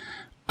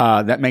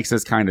that makes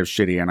this kind of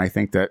shitty, and I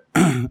think that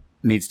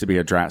needs to be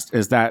addressed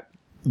is that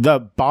the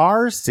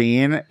bar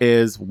scene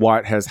is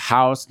what has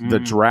housed the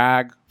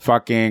drag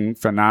fucking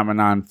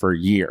phenomenon for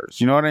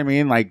years. You know what I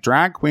mean? Like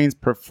drag queens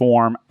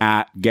perform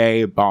at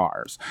gay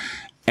bars,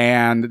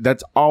 and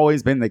that's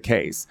always been the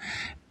case.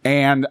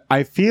 And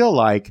I feel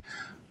like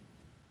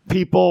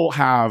people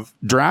have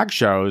drag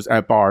shows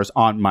at bars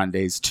on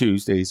Mondays,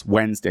 Tuesdays,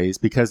 Wednesdays,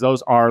 because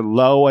those are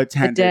low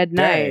attended dead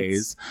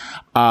days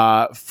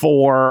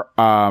for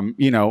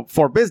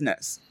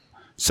business.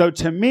 So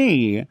to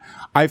me,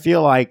 I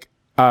feel like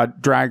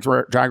drag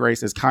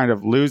race is kind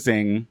of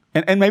losing,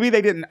 and maybe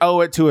they didn't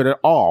owe it to it at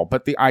all,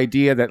 but the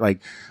idea that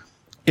like,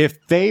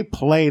 if they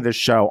play the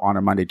show on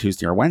a Monday,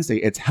 Tuesday, or Wednesday,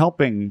 it's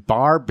helping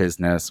bar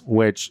business,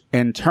 which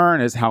in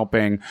turn is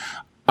helping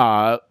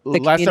lesser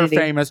community.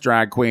 famous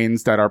drag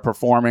queens that are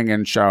performing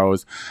in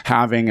shows,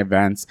 having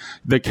events,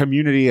 the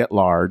community at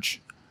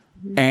large.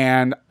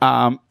 And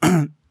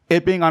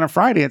it being on a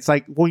Friday, it's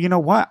like, well, you know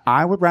what?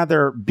 I would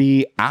rather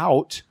be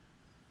out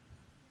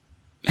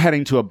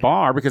heading to a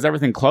bar because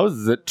everything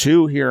closes at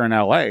 2 here in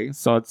LA.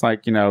 So it's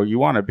like, you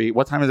want to be,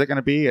 what time is it going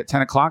to be? At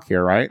 10 o'clock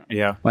here, right?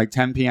 Yeah. Like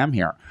 10 p.m.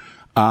 here.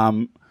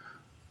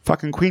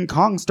 Fucking Queen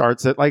Kong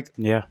starts at like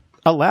Yeah.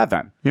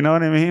 11. You know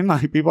what I mean?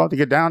 Like people have to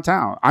get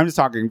downtown. I'm just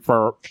talking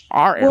for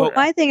our area. Well,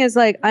 my thing is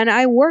like, and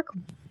I work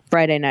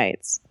Friday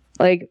nights.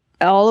 Like,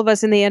 all of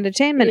us in the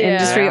entertainment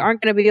industry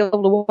aren't going to be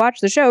able to watch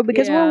the show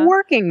because we're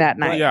working that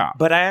night.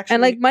 But I actually,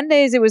 and like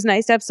Mondays, it was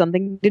nice to have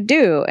something to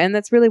do. And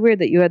that's really weird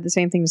that you had the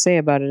same thing to say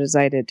about it as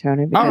I did,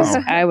 Tony, because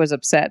I was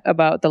upset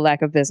about the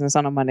lack of business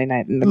on a Monday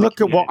night.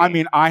 I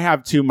mean, I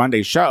have 2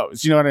 Monday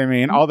shows. You know what I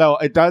mean? Although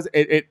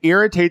it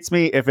irritates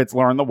me if it's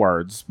Learn the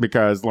Words,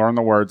 because Learn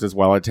the Words is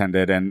well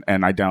attended and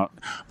I don't.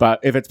 But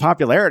if it's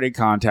popularity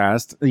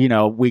contest, you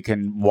know, we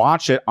can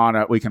watch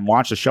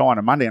the show on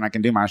a Monday and I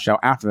can do my show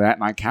after that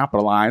and I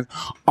capitalize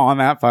on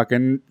that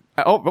fucking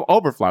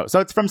overflow. So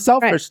it's from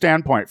selfish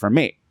standpoint for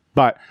me,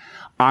 but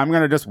I'm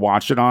going to just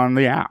watch it on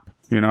the app.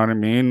 You know what I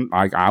mean?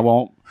 Like I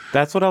won't.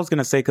 That's what I was going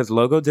to say, because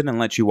Logo didn't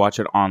let you watch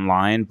it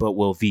online, but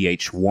will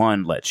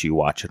VH1 let you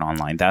watch it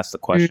online? That's the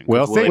question.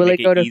 We'll see. Will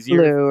it go to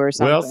Flu or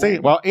something? We'll see.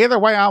 Well, either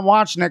way, I'm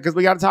watching it because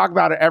we got to talk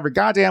about it every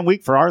goddamn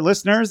week for our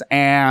listeners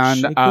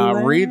and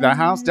read the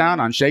house down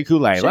on Shea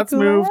Coulee. Let's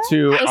move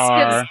to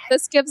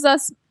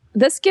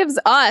This gives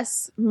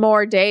us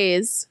more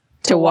days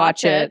to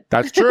watch it.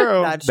 That's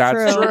true. That's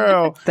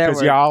true.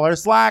 Because y'all are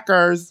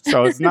slackers,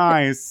 so it's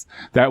nice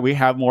that we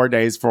have more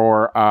days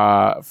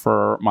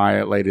for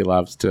my lady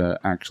loves to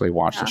actually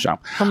watch the show.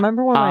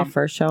 Remember when my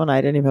first show and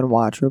I didn't even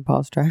watch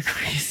RuPaul's Drag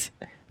Race?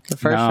 The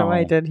first show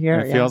I did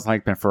here. It feels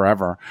like been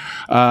forever.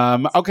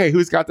 Okay,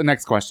 who's got the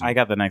next question? I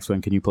got the next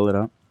one. Can you pull it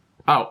up?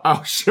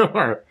 Oh,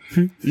 sure.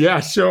 Yeah,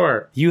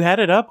 sure. You had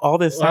it up all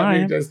this time.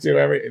 Let me just do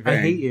everything. I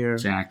hate you.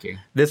 Jackie.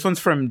 This one's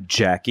from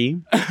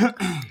Jackie.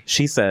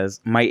 She says,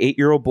 my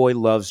 8-year-old boy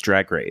loves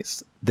Drag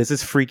Race. This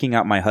is freaking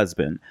out my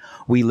husband.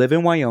 We live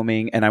in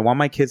Wyoming and I want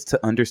my kids to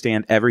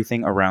understand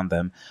everything around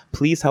them.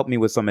 Please help me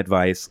with some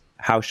advice.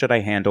 How should I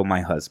handle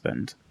my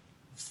husband?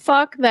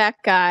 Fuck that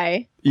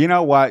guy. You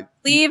know what?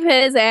 Leave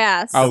his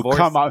ass. Oh,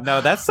 come on.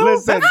 No, that's so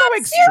extreme.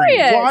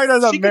 Serious. Why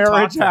does a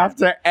marriage have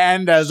to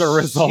end as a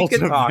result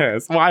of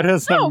this? Why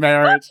does a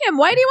marriage? Fuck him.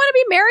 Why do you want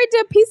to be married to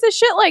a piece of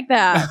shit like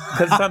that?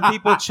 Because some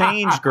people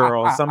change,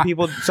 girls.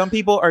 Some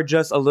people are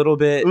just a little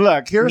bit.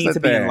 Look, here's the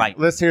thing.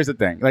 Here's the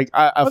thing. Like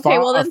then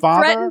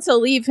threaten to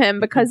leave him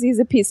because he's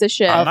a piece of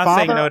shit. I'm not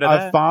saying no to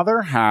that. A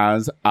father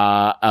has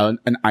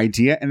an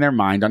idea in their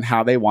mind on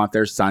how they want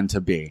their son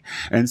to be,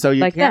 and so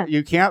you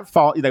can't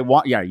fault. You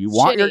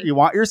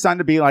want your son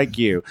to be like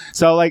you.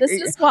 So like this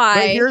is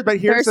why here's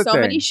there's so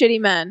many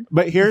shitty men.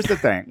 But here's the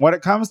thing. What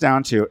it comes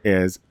down to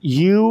is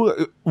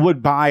you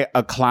would buy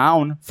a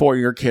clown for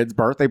your kid's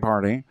birthday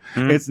party.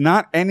 It's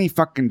not any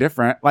fucking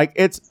different. Like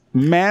it's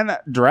men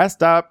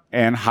dressed up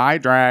in high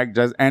drag,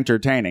 just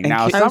entertaining.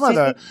 Now,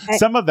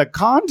 some of the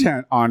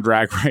content on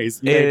Drag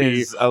Race may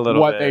be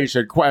what they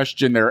should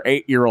question their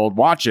 8-year-old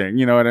watching.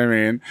 You know what I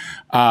mean?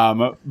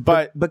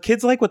 But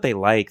kids like what they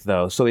like,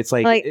 though. So it's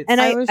like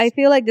I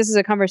feel like this is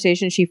a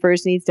conversation she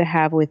first needs to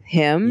have with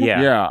him.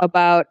 Yeah.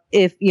 About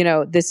if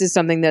this is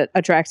something that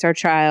attracts our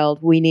child,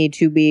 we need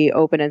to be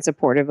open and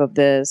supportive of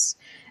this.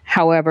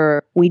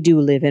 However, we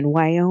do live in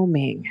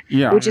Wyoming,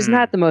 which is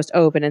not the most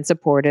open and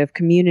supportive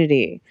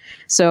community.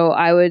 So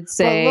I would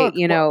say,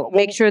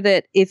 make sure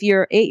that if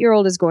your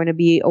 8-year-old is going to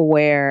be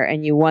aware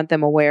and you want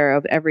them aware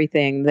of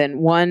everything, then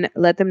one,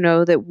 let them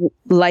know that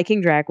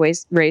liking Drag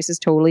Race is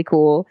totally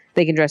cool.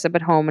 They can dress up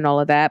at home and all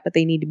of that, but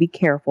they need to be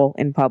careful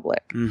in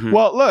public. Mm-hmm.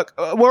 Well, look,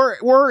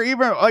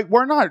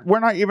 we're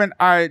not even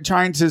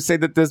trying to say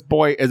that this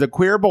boy is a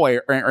queer boy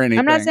or anything.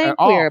 I'm not saying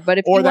queer, but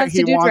if he wants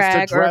to do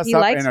drag or if he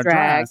likes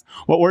drag,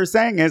 what we're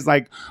saying is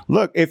like,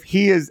 look, if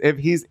he's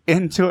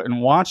into it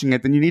and watching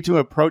it, then you need to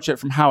approach it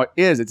from how it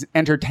is. It's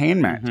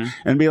entertainment,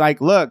 and be like,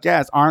 look,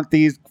 yes,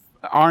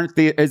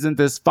 isn't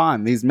this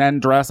fun? These men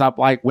dress up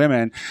like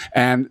women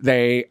and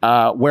they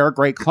wear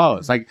great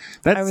clothes. Like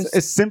that's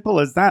as simple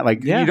as that.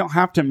 Like you don't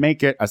have to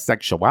make it a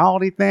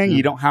sexuality thing.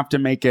 You don't have to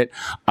make it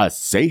a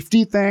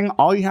safety thing.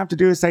 All you have to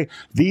do is say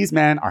these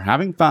men are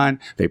having fun.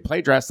 They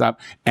play dress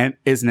up, and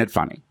isn't it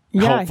funny?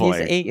 Yeah,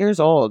 hopefully. He's 8 years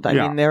old. I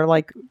mean, they're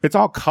like... It's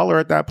all color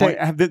at that point.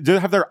 Have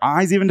their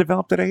eyes even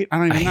developed at 8? I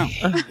don't even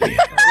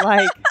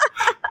know.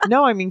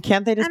 No, I mean,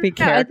 can't they just be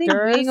characters? I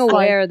think being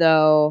aware,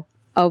 though,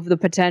 of the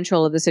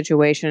potential of the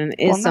situation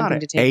is something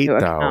to take into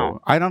account.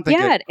 I don't think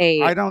at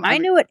 8. I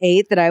knew at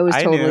 8 that I was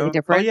totally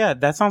different. Oh yeah,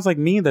 that sounds like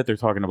me that they're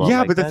talking about. Yeah,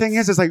 like, but the thing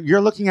is like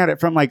you're looking at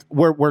it from like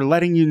we're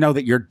letting you know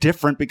that you're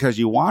different because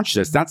you watch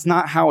this. That's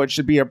not how it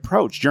should be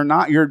approached.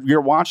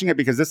 You're watching it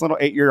because this little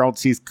 8-year-old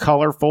sees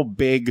colorful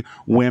big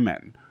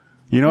women.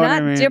 You know what I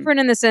mean? Not different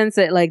in the sense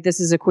that like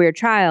this is a queer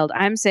child.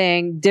 I'm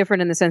saying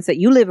different in the sense that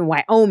you live in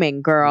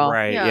Wyoming, girl.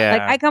 Right. Yeah.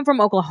 Like I come from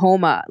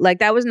Oklahoma. Like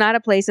that was not a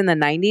place in the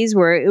 90s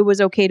where it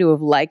was okay to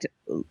have liked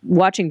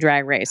watching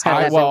Drag Race.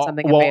 Had that been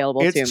something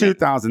available to me. It's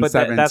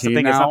 2017 that's the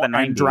thing, now, it's not the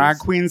 90s. And drag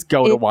queens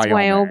go to Wyoming.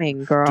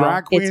 Wyoming, girl.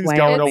 Drag queens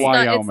go to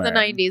Wyoming. It's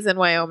the 90s in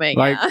Wyoming.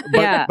 Like,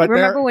 but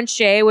remember when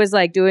Shay was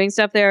like doing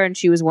stuff there and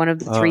she was one of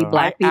the 3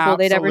 black people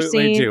they'd ever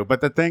seen? Do.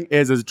 But the thing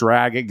is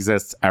drag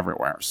exists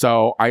everywhere.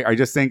 So I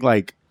just think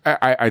like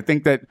I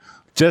think that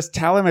just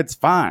tell him it's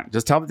fun.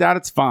 Just tell the dad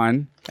it's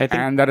fun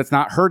and that it's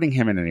not hurting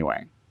him in any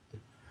way.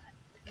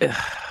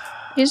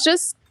 He's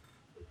just...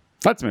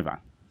 Let's move on.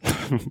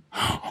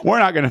 We're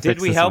not going to fix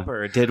Did we this help one.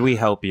 her? Did we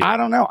help you? I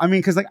don't know. I mean,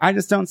 because like I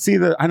just don't see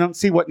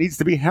what needs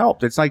to be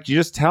helped. It's like you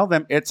just tell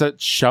them it's a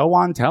show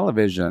on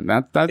television.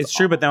 That's It's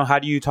true, but now how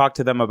do you talk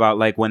to them about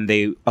like when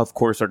they, of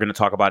course, are going to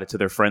talk about it to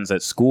their friends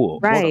at school,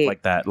 Right. stuff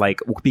like that? Like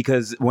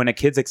because when a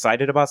kid's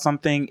excited about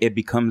something, it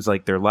becomes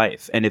like their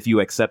life, and if you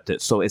accept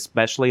it, so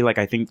especially like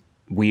I think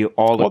we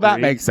all Well, agree. that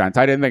makes sense.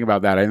 I didn't think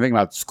about that. I didn't think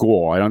about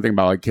school. I don't think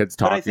about like kids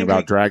But I talking think, about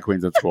like- drag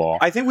queens at school.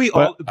 I think we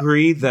But all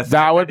agree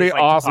that would be it's, like,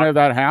 to awesome talk- if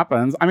that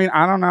happens. I mean,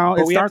 I don't know.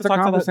 but It we have starts to a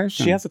talk to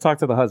conversation. she has to talk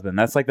to the husband.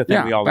 That's like the thing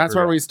Yeah, we all. that's agree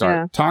where on. we start.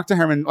 Yeah. Talk to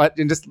him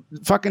and just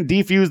fucking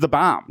defuse the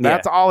bomb.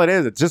 That's all it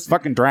is. It's just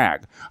fucking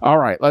drag. All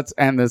right, let's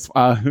end this.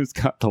 Who's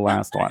got the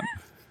last one?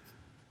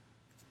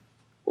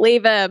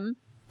 Leave him.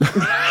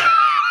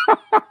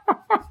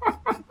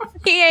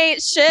 He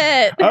ain't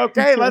shit.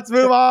 Okay, let's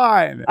move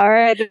on. All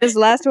right, this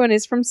last one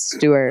is from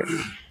Stuart.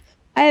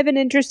 I have an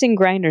interesting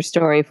Grindr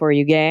story for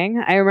you,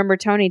 gang. I remember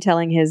Tony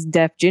telling his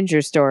deaf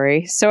ginger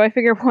story, so I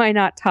figure why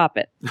not top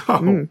it?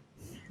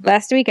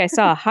 Last week, I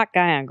saw a hot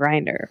guy on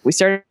Grindr. We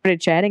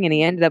started chatting, and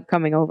he ended up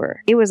coming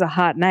over. It was a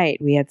hot night.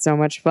 We had so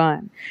much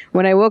fun.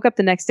 When I woke up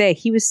the next day,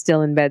 he was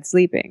still in bed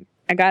sleeping.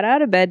 I got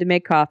out of bed to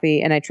make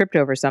coffee, and I tripped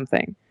over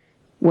something.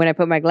 When I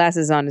put my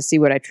glasses on to see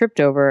what I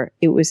tripped over,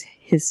 it was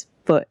his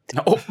foot.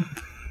 Oh.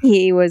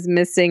 He was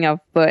missing a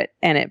foot,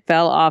 and it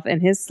fell off in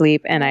his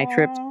sleep, and I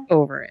tripped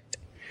over it.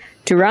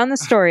 To round the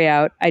story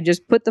out, I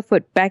just put the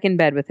foot back in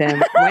bed with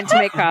him, went to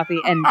make coffee,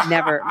 and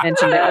never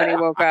mentioned it when he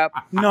woke up.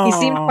 No. He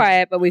seemed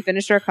quiet, but we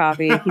finished our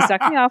coffee. He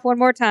sucked me off one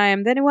more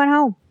time, then he went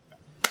home.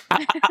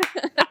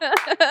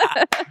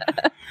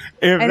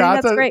 If think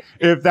that's that's great.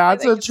 if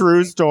that's think a it's true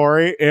great.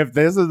 story, if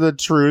this is a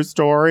true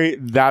story,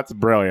 that's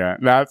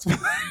brilliant. That's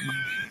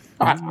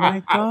Oh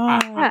my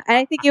god. Yeah, and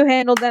I think you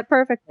handled that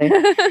perfectly.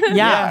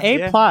 Yeah,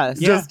 A plus.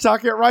 Yeah. just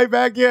tuck it right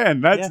back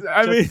in. That's Yeah,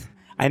 I mean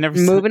I never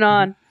Moving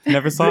on.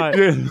 Never saw it.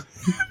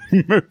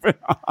 moving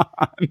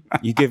on.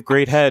 You give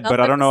great head, but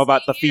I don't know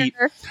about the feet.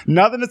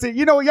 Nothing to say.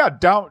 You know, yeah,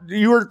 don't.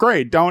 You were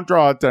great. Don't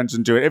draw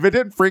attention to it. If it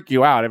didn't freak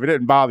you out, if it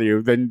didn't bother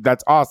you, then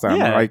that's awesome.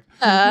 Yeah. Like,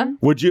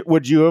 would you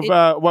have?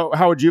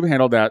 How would you have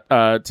handled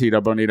that, Tito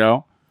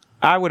Bonito?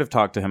 I would have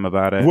talked to him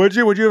about it. Would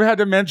you have had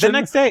to mention The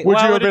next day? Would Well,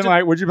 I you have would've been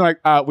like? Would you be like?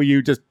 Will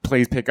you just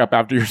please pick up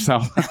after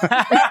yourself?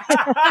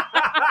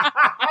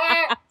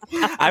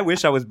 I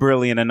wish I was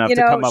brilliant enough You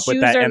to know, come up with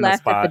shoes that are in the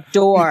left spot. at the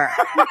door.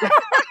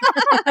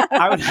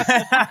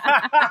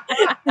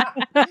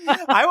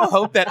 I will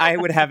hope that I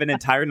would have an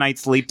entire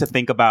night's sleep to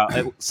think about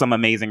some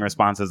amazing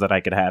responses that I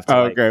could have. To,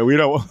 Okay, we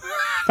don't.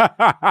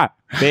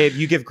 babe,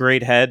 you give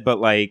great head, but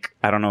like,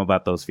 I don't know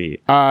about those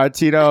feet.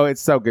 Tito,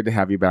 it's so good to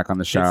have you back on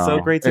the show. It's so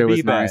great to it be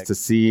was nice back. to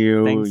see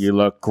you. Thanks. You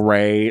look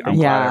great. I'm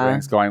glad Yeah.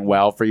 everything's going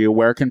well for you.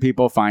 Where can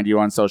people find you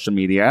on social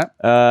media?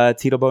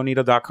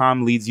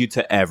 TitoBonito.com leads you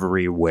to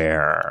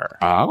everywhere.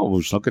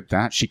 Oh, look at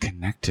that. She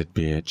connected,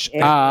 bitch.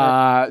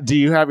 Yeah. Do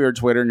you have your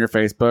Twitter and your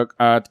Facebook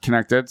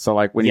connected? So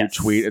like when Yes.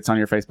 you tweet, it's on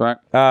your Facebook?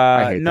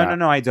 I hate that.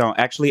 No, I don't.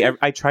 Actually,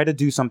 I try to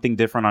do something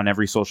different on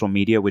every social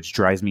media, which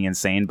drives me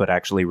insane, but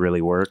actually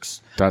really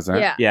works. Does it?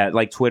 Yeah. Yeah,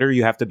 like Twitter,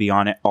 you have to be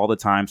on it all the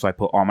time. So I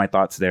put all my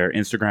thoughts there.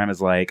 Instagram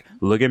is like,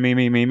 look at me.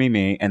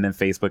 And then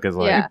Facebook is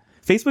like, Yeah.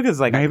 Facebook is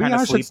like, Maybe I,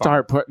 I should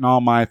start putting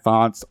all my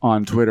thoughts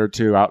on Twitter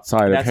too,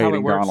 outside of That's how it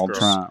hating works, Donald girl.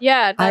 Trump.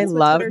 Yeah, I that's what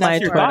love Twitter's my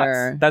That's your for.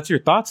 Twitter. thoughts. That's your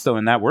thoughts, though,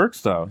 and that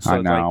works, though. So I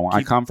it's know. like,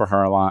 I come for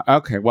her a lot.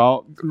 Okay,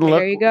 well, look,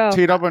 There you go.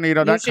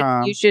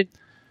 TitoBonito.com.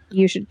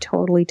 You should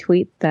totally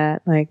tweet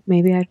that. Like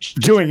maybe I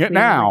should Doing it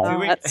now.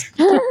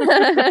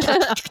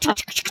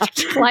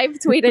 Live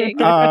tweeting.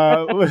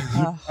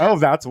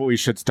 That's what we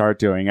should start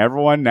doing.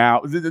 Everyone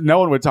now, no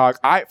one would talk.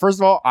 First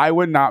of all, I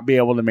would not be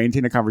able to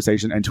maintain a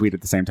conversation and tweet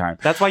at the same time.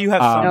 That's why you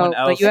have No, someone No,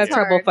 else. but you have It's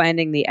trouble hard.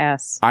 finding the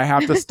S. I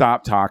have to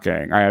stop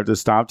talking. I have to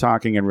stop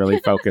talking and really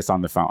focus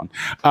on the phone.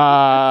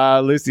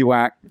 Lucy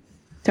Wack,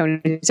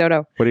 Tony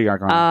Soto. what do you got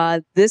going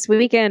on? This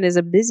weekend is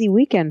a busy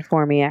weekend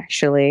for me,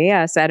 actually.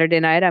 Saturday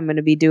night, I'm going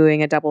to be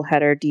doing a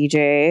doubleheader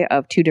DJ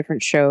of 2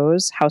 different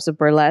shows, House of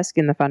Burlesque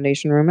in the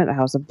Foundation Room at the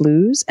House of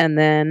Blues, and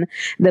then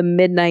the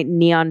Midnight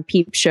Neon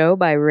Peep Show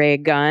by Ray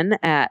Gunn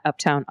at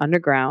Uptown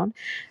Underground.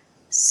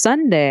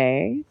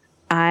 Sunday,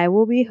 I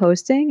will be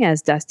hosting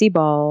as Dusty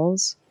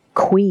Balls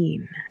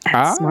Queen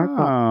at Smart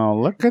Ball.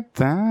 Oh, look at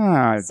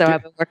that. So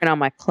I've been working on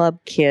my club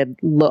kid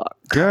look.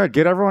 Good.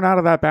 Get everyone out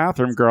of that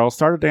bathroom, girl.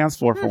 Start a dance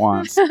floor for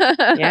once.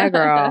 Yeah,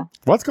 girl.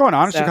 What's going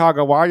on in So-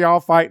 Chicago? Why are y'all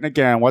fighting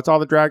again? What's all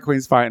the drag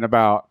queens fighting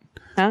about?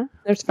 Huh?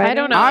 There's fighting? I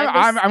don't know.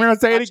 I'm going to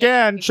say it watching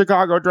again, TV.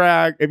 Chicago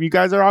drag. If you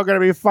guys are all going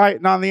to be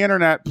fighting on the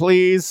internet,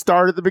 please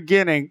start at the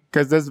beginning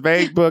because this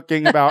vague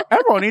booking about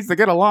everyone needs to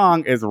get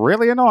along is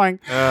really annoying.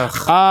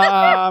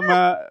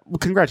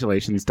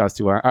 Congratulations,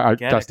 Dusty Get it,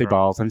 Dusty girl.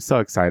 Balls. I'm so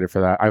excited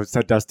for that. I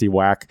said Dusty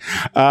Whack.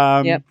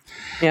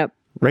 Yep.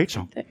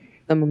 Rachel.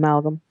 Some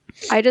amalgam.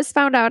 I just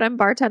found out I'm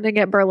bartending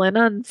at Berlin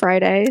on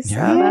Friday, so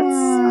that's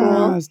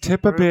cool. Yes,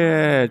 tip a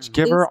bitch.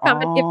 Give Please her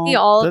come and give me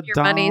all of the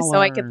your money so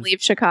I can dollars.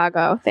 leave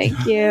Chicago.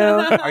 Thank you.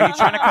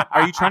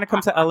 Are you trying to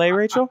come to LA,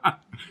 Rachel?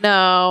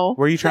 No.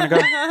 Where are you trying to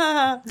go?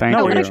 Thank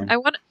No, you. Rachel. I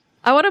want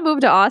I want to move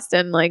to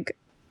Austin, like,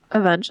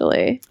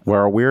 eventually.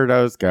 Where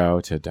weirdos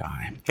go to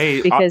die.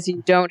 Hey, Because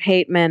you don't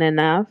hate men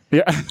enough.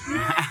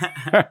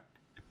 Yeah.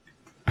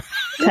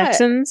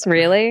 Texans,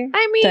 really?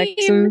 I mean,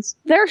 Texans.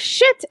 there's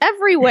shit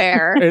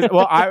everywhere.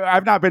 Well,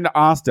 I've not been to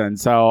Austin,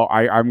 so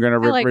I'm going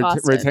to like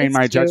Austin. retain It's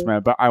my cute.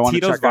 judgment, but I want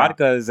to Tito's check it out.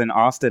 Vodka is in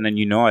Austin, and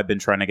you know I've been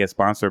trying to get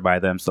sponsored by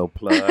them, so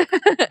plug.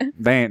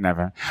 They ain't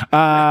never.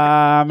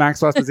 Max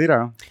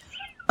Esposito.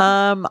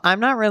 I'm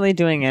not really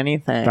doing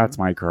anything. That's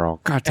my girl.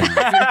 God damn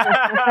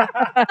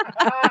it.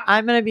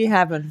 I'm gonna be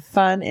having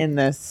fun in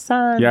the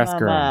sun. Yes,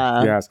 girl.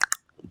 Mama. Yes.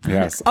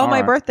 Yes. Oh, All my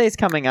right. birthday's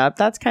coming up.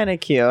 That's kind of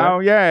cute. Oh,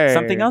 yay.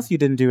 Something else you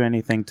didn't do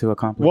anything to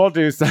accomplish. We'll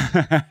do so.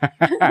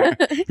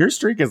 Your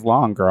streak is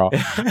long, girl.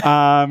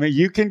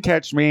 You can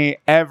catch me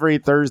every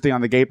Thursday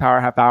on the Gay Power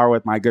Half Hour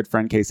with my good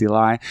friend Casey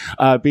Lai.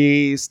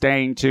 Be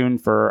staying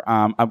tuned for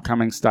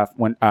upcoming stuff,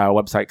 when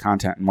website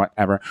content and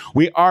whatever.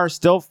 We are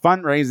still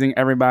fundraising,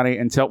 everybody,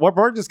 until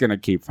we're just gonna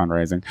keep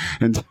fundraising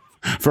and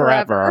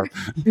forever.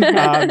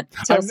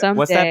 Till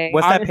someday.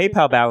 What's that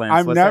PayPal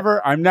balance?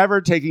 I'm never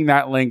taking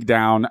that link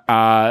down.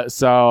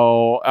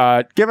 So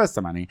give us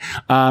some money.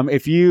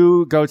 If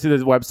you go to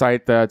the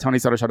website, the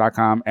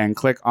TonySotoShow.com, and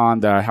click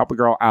on the Help a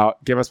Girl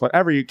Out, give us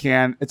whatever you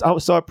can. It's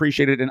so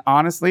appreciated. And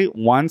honestly,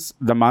 once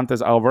the month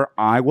is over,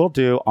 I will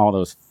do all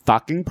those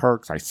fucking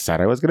perks I said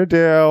I was going to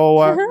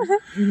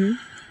do.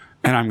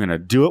 And I'm going to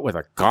do it with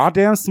a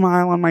goddamn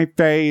smile on my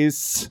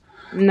face.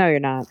 No, you're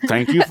not.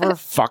 Thank you for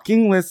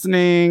fucking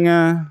listening.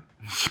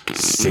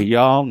 See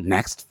y'all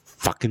next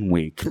fucking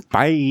week.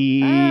 Bye.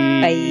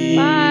 Bye.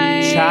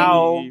 Bye.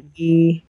 Ciao. Bye.